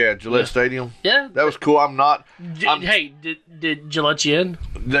Patriots? Yeah, Gillette Stadium. Yeah. That was cool. Hey, did Gillette you in?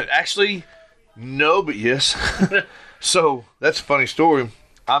 Actually, no, but yes. So, that's a funny story.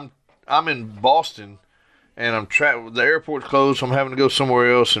 I'm in Boston, and the airport's closed, so I'm having to go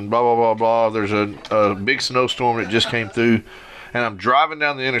somewhere else, and blah, blah, blah, blah. There's a big snowstorm that just came through, and I'm driving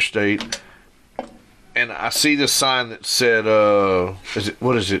down the interstate, and I see this sign that said,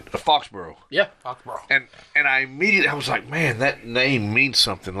 what is it? Foxborough. Yeah. Foxborough. And I was like, man, that name means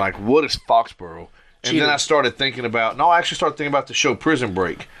something. Like, what is Foxborough? And then I started thinking about, I actually started thinking about the show Prison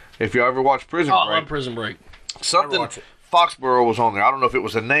Break. If you ever watched Prison Break. I love Prison Break. Something, Foxborough was on there. I don't know if it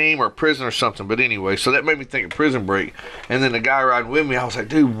was a name or a prison or something, but anyway, so that made me think of Prison Break. And then the guy riding with me, I was like,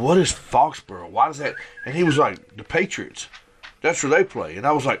 dude, what is Foxborough? Why does that? And he was like, the Patriots. That's where they play. And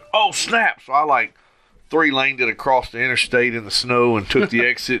I was like, oh, snap. So I 3-laned it across the interstate in the snow and took the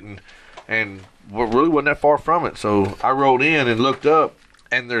exit and really wasn't that far from it. So I rolled in and looked up,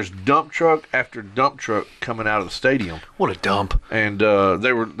 and there's dump truck after dump truck coming out of the stadium. What a dump. And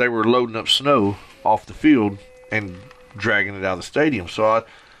they were loading up snow off the field and dragging it out of the stadium. So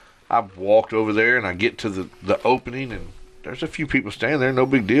I walked over there, and I get to the opening, and there's a few people standing there, no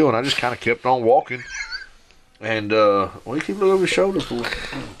big deal, and I just kind of kept on walking. And what do you keep looking over your shoulder for?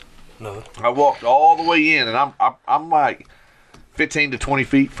 No. I walked all the way in, and I'm like 15 to 20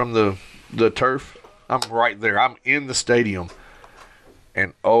 feet from the turf. I'm right there. I'm in the stadium.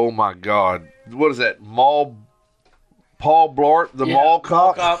 And oh my God, what is that? Paul Blart, the mall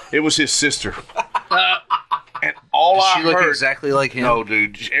cop? It was his sister. And all Does I she look heard, exactly like him? No,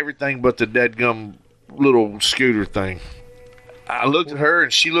 dude, just everything but the dadgum little scooter thing. I looked at her,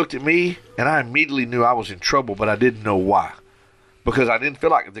 and she looked at me, and I immediately knew I was in trouble, but I didn't know why. Because I didn't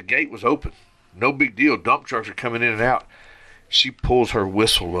feel like the gate was open. No big deal. Dump trucks are coming in and out. She pulls her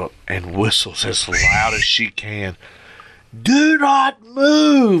whistle up and whistles as loud as she can. Do not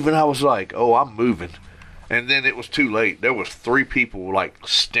move. And I was like, oh, I'm moving. And then it was too late. There was 3 people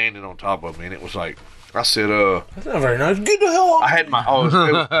standing on top of me, and it was like, I said, that's not very nice. Get the hell off. I had it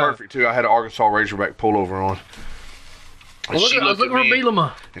was perfect too. I had an Arkansas Razorback pullover on. I was looking for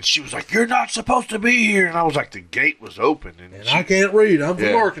Bielema. And she was like, you're not supposed to be here. And I was like, the gate was open. And I can't read. I'm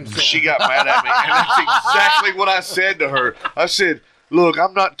from Arkansas. She got mad at me. And that's exactly what I said to her. I said, look,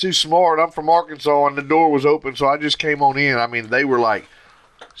 I'm not too smart. I'm from Arkansas, and the door was open, so I just came on in. I mean, they were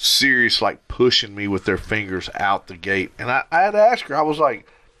serious, pushing me with their fingers out the gate. And I had to ask her, I was like,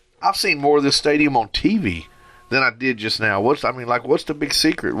 I've seen more of this stadium on TV than I did just now. What's the big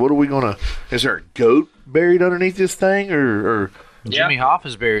secret? What are we gonna? Is there a goat buried underneath this thing, or? Jimmy Hoff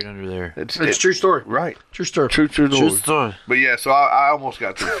is buried under there. It's true story. Right. True story. True True story. But yeah, so I almost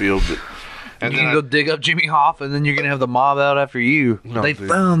got to the field, but and you can go dig up Jimmy Hoff, and then you're gonna have the mob out after you. No, they dude.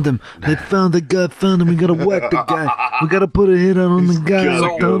 found him. They found the guy. Found him. We gotta whack the guy. We gotta put a hit on the guy.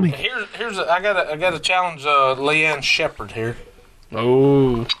 So Dummy. I gotta challenge Leanne Shepard here.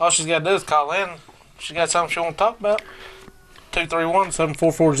 Oh. All she's got to do is call in. She got something she want to talk about.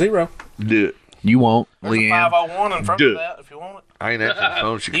 231-7440. Do it. You won't, There's Leanne. a 501 in front Do of it. that if you want it. I ain't answering the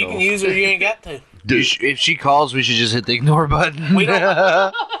phone. She You calls. can use it or you ain't got to. If she calls, we should just hit the ignore button. We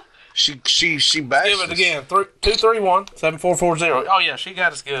don't. She bashes Give it again. 231-7440. Oh, yeah, she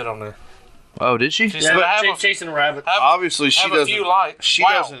got us good on there. Oh, did she? She said, chasing a rabbit. Obviously, she have a few doesn't. likes. She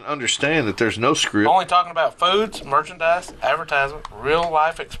Wow. doesn't understand that there's no script. Only talking about foods, merchandise, advertisement, real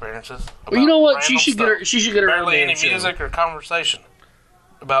life experiences. Well, you know what? about She should get her. random She should get her stuff. own Barely any damn show. music or conversation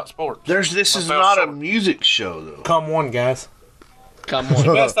about sports. This is I fell not a short. music show, though. Come one, guys. Come She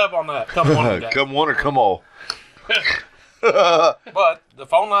on. messed up on that. Come one, guys. Come one or come all. But the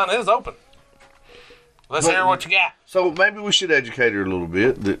phone line is open. Let's hear what you got. So maybe we should educate her a little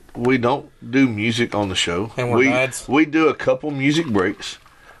bit that we don't do music on the show. And we're dads. We do a couple music breaks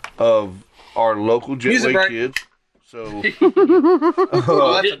of our local Music Jetway break. kids. So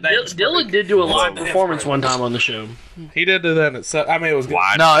Dylan did do a live performance one time on the show. He did do that. I mean, it was good.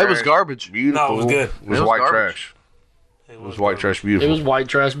 No, it was garbage. beautiful. No, it was good. It was It was white garbage. trash. It was white trash beautiful. It was white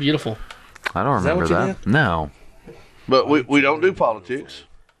trash, beautiful. I don't that remember what you that. No. But we don't do politics.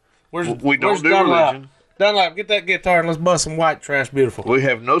 Where's, We don't where's do Dunlap? religion. Dunlap, get that guitar and let's bust some white trash beautiful. We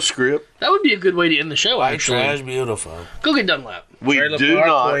have no script. That would be a good way to end the show. White Actually, trash beautiful. go get Dunlap. We Trailer do Park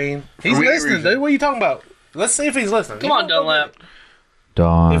not. Queen. He's for any listening, reason. dude. What are you talking about? Let's see if he's listening. Come on, Dunlap.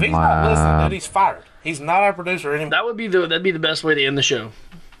 If he's not listening, dude, he's fired. He's not our producer anymore. That'd be the best way to end the show.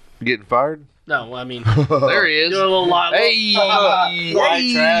 Getting fired? No, I mean, There he is. do a little live. Hey.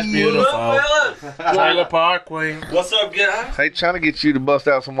 White trash beautiful. Trailer Park Queen. What's up, guys? Hey, trying to get you to bust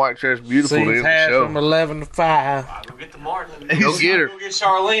out some white trash beautiful to Seats end the half show. from 11 to 5. Go get the Martin. Go get her. Go get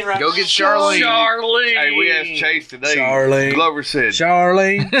Charlene right Go now. get Charlene. Charlie. Hey, we asked Chase today. Charlene. Glover said.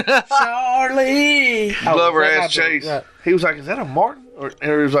 Charlene. Charlene. Glover Oh, asked Chase. He was like, "Is that a Martin?" Or he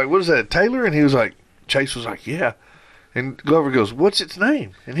was like, "What is that, a Taylor?" And he was like, Chase was like, "Yeah." And Glover goes, "What's its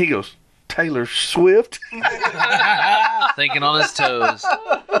name?" And he goes, "Taylor Swift." Thinking on his toes.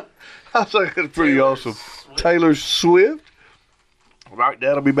 I was like, "That's pretty awesome." Taylor Swift. All right,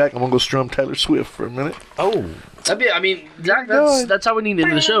 Dad, I'll be back. I'm gonna go strum Taylor Swift for a minute. Oh, That'd be. I mean, Zach, that's how we need to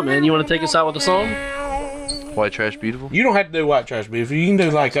end the show, man. You want to take us out with a song? White trash beautiful. you don't have to do white trash beautiful. You can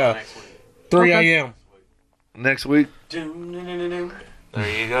do like 3 a.m. Next week. There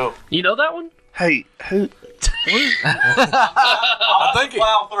you go. You know that one? Hey, who? I think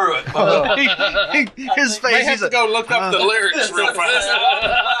Plow through it. His May face have is to go look up the lyrics real fast.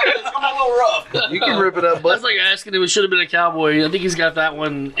 I'm a little rough. You can rip it up, That's but like asking if it should have been a cowboy. I think he's got that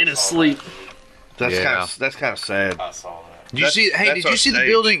one in his sleep. That's Yeah. kind of sad. I saw that. Did you see? Hey, that's did our you see the stage.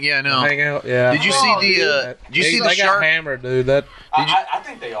 building? Yeah, no. Hang out, yeah. Did you see the? Did you see the They got shark? hammered, dude. That I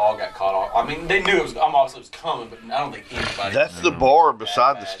think they all got caught off. I mean, they knew it was. Obviously, it was coming, but I don't think anybody. That's the bar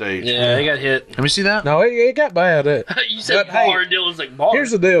beside the stage. Yeah, he got hit. Let me see that. no, it got bad. You said But, hey, bar. Dylan's like bar.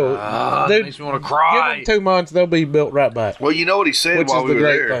 Here's the deal, That dude. makes me want to Give cry. them 2 months, they'll be built right back. Well, you know what he said Which while is we the were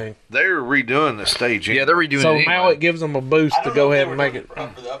great there. thing. They're redoing the stage. Yeah, they're redoing So it. now Anyway. it gives them a boost I to don't go know if ahead they and were make doing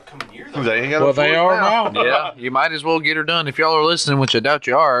it. for the upcoming year. Though. They ain't got Well, a they floor are now. Yeah, you might as well get her done if y'all are listening, which I doubt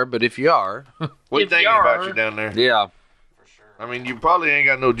you are. But if you are, We If thinking you about are- you down there. yeah. I mean, you probably ain't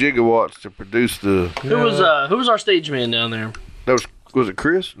got no gigawatts to produce the. Who was our stage man down there? That was it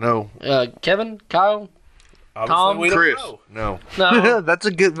Chris? No, Kevin, Kyle, Tom, we don't Chris. know. No, no, That's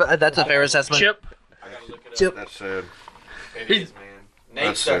a fair assessment. Chip. that's sad. It is, man.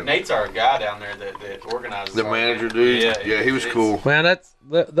 That's it. Nate's our guy down there that organizes. The our manager event. dude. Yeah, he was it's- cool. Man,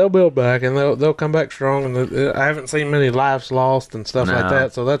 they'll build back and they'll come back strong. And I haven't seen many lives lost and stuff like No.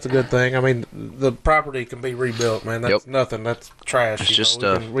 that, so that's a good thing. I mean, the property can be rebuilt, man. That's Yep. nothing. That's trash. It's you just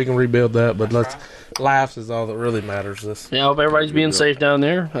know. stuff. We can rebuild that, but lives is all that really matters. This, Yeah, I hope everybody's being safe down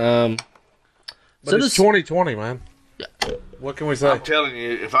there. but So it's this- 2020, man. What can we say? I'm telling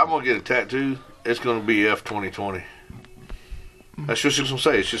you, if I'm gonna get a tattoo, it's gonna be F 2020. That's just gonna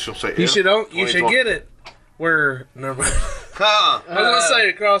say. It's just gonna say. You F should 2020. get it where number. Huh? I was gonna say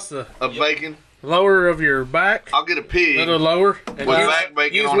across the A bacon. lower of your back, I'll get a a pig little lower, and with use- back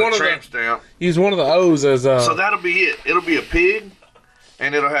bacon use on one a of the- tramp stamp. Use one of the O's as So that'll be it. It'll be a pig,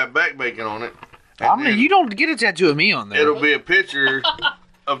 and it'll have back bacon on it. And I mean, then you don't get a tattoo of me on there. It'll be a picture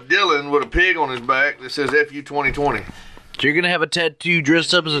of Dylan with a pig on his back that says FU 2020. So you're gonna have a tattoo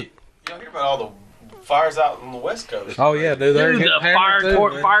dressed up as a. Y'all hear about all the fires out on the West Coast? Oh yeah, dude. They're Dude, getting the fire, hammered,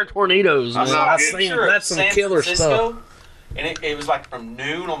 too, man. fire tornadoes. I'm Man. not I've getting- seen Picture of that's some San killer Francisco, stuff. And it was like from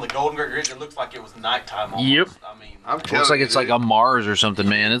noon on the Golden Gate Bridge. It looks like it was nighttime almost. Yep. I mean, I'm telling Looks like you, it's like dude. a Mars or something,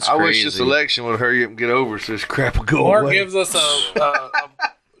 man. It's I crazy. wish this election would hurry up and get over so this crap will go Mark away. gives us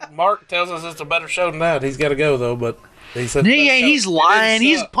Mark tells us it's a better show than that. He's got to go though, but he said Yeah, he's lying.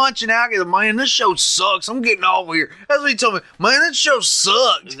 He's suck. punching out. Man, this show sucks. I'm getting over here. That's what he told me. Man, this show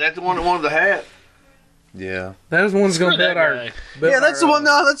sucked. Is that the one that wanted the hat? Yeah. That one's gonna Screw that build our. guy. build Yeah, that's the our, one.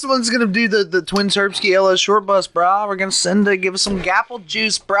 No, that's the one that's gonna do the Twin Serbsky LS short bus, bro. We're gonna give us some Gapple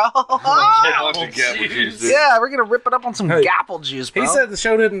juice, bro. A bunch of Gapple juice, dude. Yeah, we're gonna rip it up on some Hey, Gapple juice, bro. He said the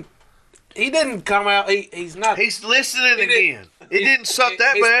show didn't he didn't come out. He's not. He's listening again. It didn't suck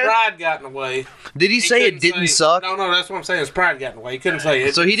that his bad. Pride got in the way. Did he say it didn't suck? No, that's what I'm saying. His pride got in the way. He couldn't say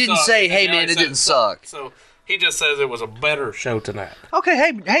it. So he didn't sucked. say, "Hey You know, man, he it said didn't suck." So he just says it was a better show tonight. Okay,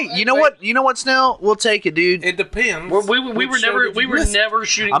 hey, you know what? You know what, Snell? We'll take it, dude. It depends. We were never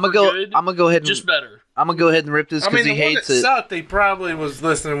shooting I'm for gonna go. good. I'm gonna go ahead and just better. I'm gonna go ahead and rip this I because mean, he the one hates that it. sucked. He probably was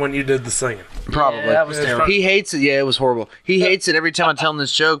listening when you did the singing. Probably. Yeah, that was terrible. He hates it. Yeah, it was horrible. He hates it every time I tell him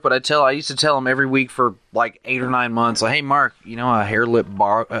this joke. But I used to tell him every week for like 8 or 9 months. Like, hey, Mark, you know a hair lip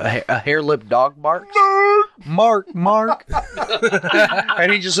dog barks. Mark.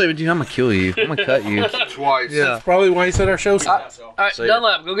 And he just said, dude, I'm gonna kill you. I'm gonna cut you twice. Yeah. That's probably why he said our show sucks. All right,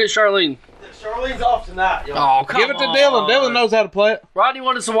 Dunlap, go get Charlene. Charlene's off tonight, y'all. Oh, come Give it to on. Dylan. Dylan knows how to play it. Rodney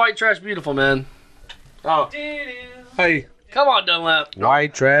wanted some white trash, beautiful man. Oh. Hey. Come on, Dunlap.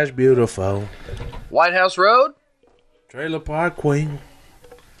 White trash, beautiful. White House Road. Trailer Park Queen.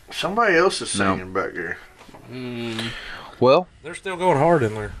 Somebody else is singing back there. Well, they're still going hard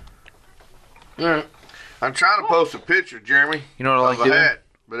in there. Yeah. I'm trying to post a picture, Jeremy. You know what I like of a doing? hat,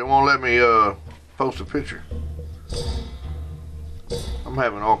 but it won't let me post a picture. I'm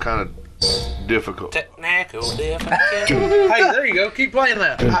having all kind of difficult. Technical difficulty. Hey, there you go. Keep playing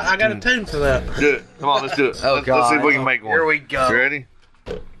that. I got a tune for that. Do it. Come on, let's do it. Oh, Let's see if we can make one. Here we go. You ready?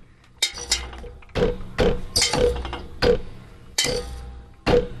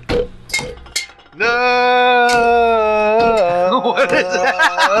 No. What is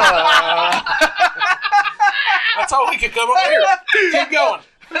that? That's all we could come up here. Keep going.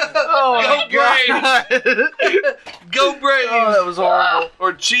 Oh, Go Braves! Go Braves! Oh, that was horrible.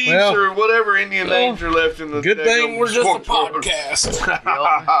 Or Chiefs Well, or whatever Indian names are left in the Good thing we're just a sports world. podcast.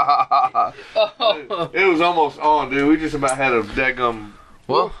 It was almost on, dude. We just about had a daggum.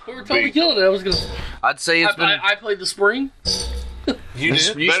 Well, We were totally killing it. I was gonna. I'd say it's been. I played the spring. You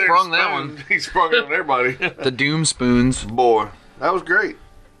did? You Better sprung that spoon. one. He sprung it on everybody. The Doom Spoons. Boy, that was great.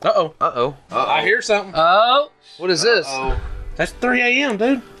 Uh-oh. Uh-oh. I hear something. Oh, What is this? Oh, That's 3 a.m.,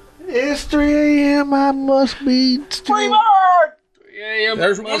 dude. it's 3 a.m. I must be still. 3 a.m.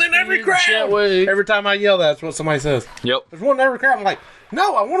 There's one in every crowd. Can't wait. Every time I yell, that's what somebody says. Yep. There's one in every crowd. I'm like,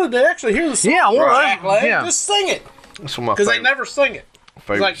 no, I wanted to actually hear the song. Yeah, I want- Jack Leg, yeah. Just sing it. That's one of my Because they favorite, never sing it. It's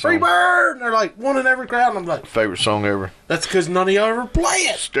favorite like, Free song. Bird. And they're like, one in every crowd. And I'm like, Favorite song ever. that's because none of y'all ever play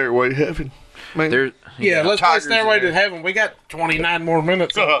it. Stairway to Heaven. Man, There. Yeah, let's Tigers play Stairway in to there. Heaven. We got 29 more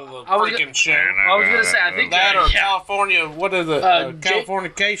minutes of the I was freaking show. I was gonna say, I think That or yeah. California, what is it? Jake-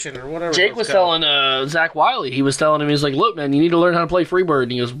 Californication or whatever. Jake it's was called. telling Zach Wiley. He was telling him, he was like, "Look, man, you need to learn how to play Freebird."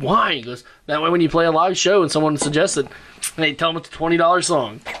 And he goes, "Why?" He goes, "That way, when you play a live show and someone suggests it, they tell them it's a $20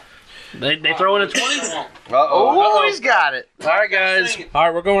 song. They throw in a 20. Oh, he's got it. All right, guys, All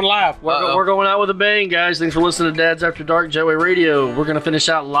right, we're going live. we're going out with a bang, guys. Thanks for listening to Dad's After Dark Jetway Radio. We're gonna finish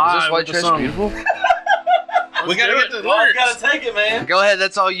out live. Is this White with the Trash song. Beautiful? We got to get the Rod's lyrics. gotta take it, man. Go ahead.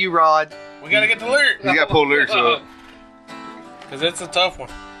 That's all you, Rod. We got to get the lyrics. you got to pull lyrics up. Because it's a tough one.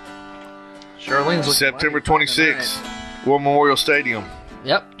 Charlene's looking September 26th, War Memorial Stadium.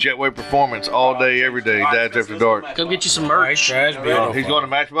 Yep. Jetway performance all day, every day. Dad's After Dark. Go get you some White merch. Trash Beautiful. He's going to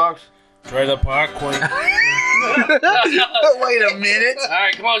Matchbox? Trailer Park Queen. Wait a minute. All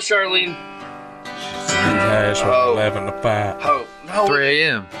right, come on, Charlene. Hash from Oh. 11 to 5. Oh, no. 3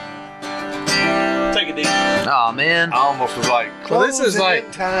 a.m. Take it deep. Oh man. I almost was like, Well, this is closing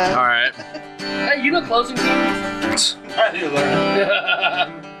like- time. All right. Hey, you know closing times? I need to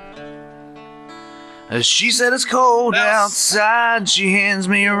learn. She said it's cold outside. She hands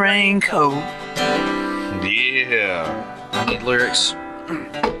me a raincoat. Yeah. I need lyrics.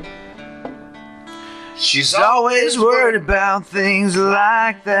 She's always worried about things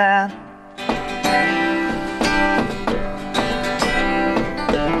like that.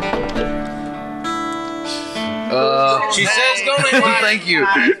 She says go to Thank you.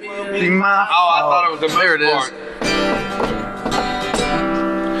 Be my Oh, I thought it was the There it most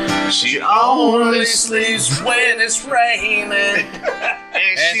is. She only sleeps when it's raining. and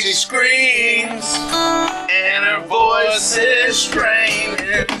And she screams. And her voice is straining.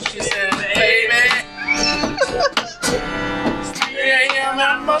 She said, baby. 3 a.m.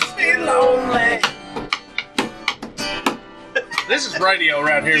 I must be lonely. This is radio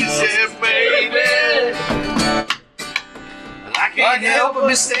right here, She boys. said, baby, I can't help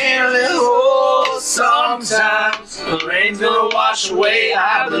but stand this hole sometimes. The rain's gonna wash away,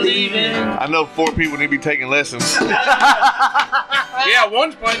 I believe in. I know 4 people need to be taking lessons. Yeah,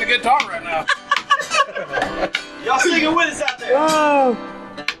 one's playing the guitar right now. Y'all singing with us out there.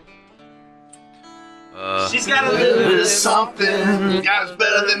 She's got a little bit of something. God is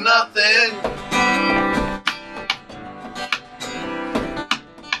better than nothing.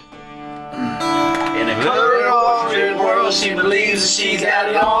 she believes that she got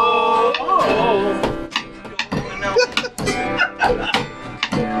it all.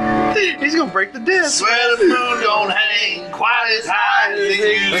 He's gonna break the disc. Swear the moon don't hang quite as high as it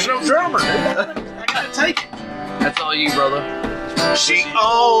used. There's no drummer. I gotta take it. That's all you, brother. She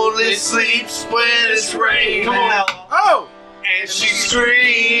only sleeps when it's raining. Come on. Oh! And she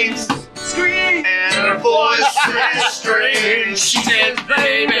screams. Scream. And her voice is strange. She says,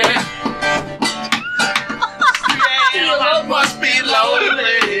 baby, yeah, I must be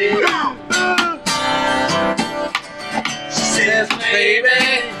lonely. She says, baby,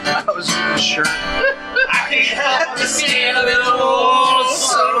 I was sure. I can't help but scared of it all.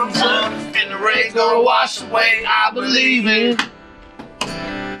 Sometimes, and the rain's gonna wash away. I believe it.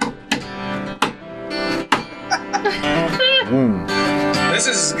 This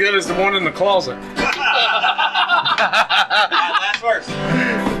is as good as the one in the closet. Last verse.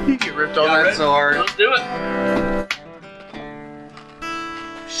 You get ripped on that so hard. Let's do it.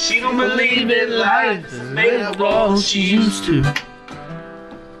 She don't believe in life is made of all she used to.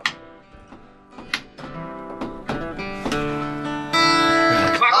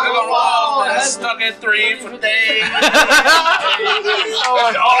 Clock on the wall that's stuck at 3 for days. That's the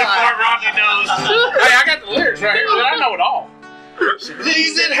only part Rodney knows. Hey, I got the lyrics right here. I know it all. She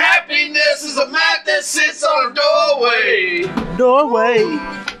believes in happiness is a mat that sits on a doorway.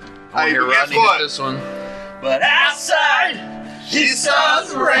 I hear but guess Rodney what? get this one. But outside, she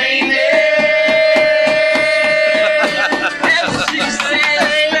starts raining. And she says,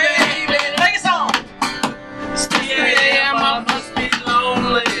 baby, take a song. Stay I must be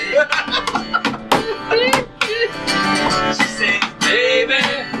lonely. She says, baby,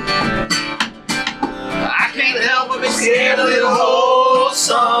 I can't help but be scared a little hole.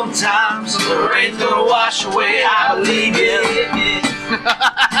 Sometimes the rain's gonna wash away, I believe it.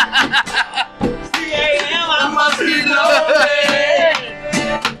 I must be lonely.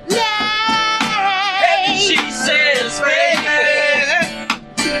 And she says, baby,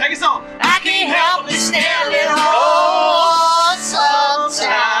 take a song. I can't help but stand at home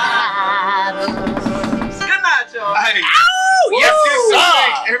sometimes. Good night, y'all. Hey. Ow! Yes, Woo!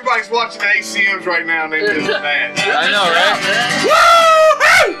 yes, everybody's watching the ACMs right now and they just mad. I know, right?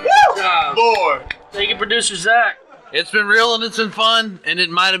 Woo! Boy. Thank you, producer Zach. It's been real and it's been fun, and it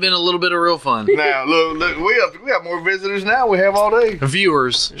might have been a little bit of real fun. Now, look, we have more visitors now. We have all day.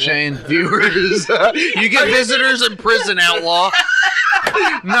 Viewers, Shane, viewers. You get visitors in prison, outlaw.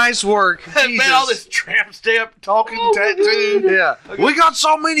 Nice work. Man, all this tramp stamp talking tattoo. Yeah. We got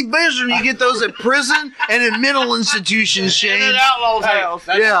so many visitors. You get those at prison and in mental institutions, Shane. In an outlaw's house.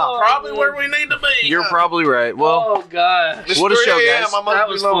 That's probably where we need to be. You're probably right. Well, Oh, God. what a show, guys. That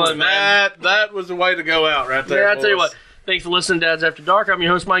was fun, man. That was the way to go out right there. Yeah, I tell you boys. what. Thanks for listening to Dads After Dark. I'm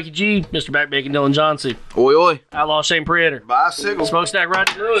your host, Mikey G, Mr. Backbacon Dylan Johnson, Oi, oi. Outlaw Shane Predator, Bicycle. Smokestack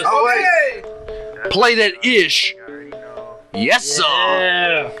Rodney Lewis. Oh, wait. Play that ish. Yes, sir.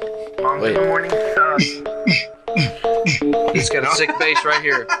 Yeah. Moms in the morning suck. He's got a sick bass right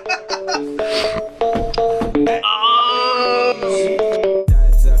here.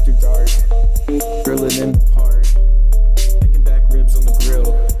 Dads After Dark, grilling in the park, making back ribs on the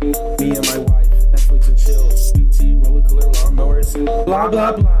grill. Me and my wife, Netflix and chill, sweet tea, roller cooler, lawnmowers, blah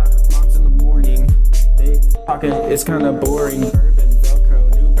blah blah. Moms in the morning, they talking, it's kinda boring. Bourbon, Velcro,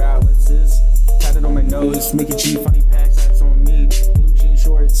 New Balances, tatted on my nose, Mickey G, funny packs, that's on me. Blue jean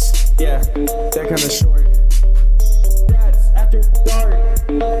shorts, yeah, that kinda short. Dads After Dark,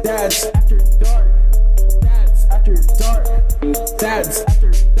 Dads After Dark, Dads After Dark, Dads After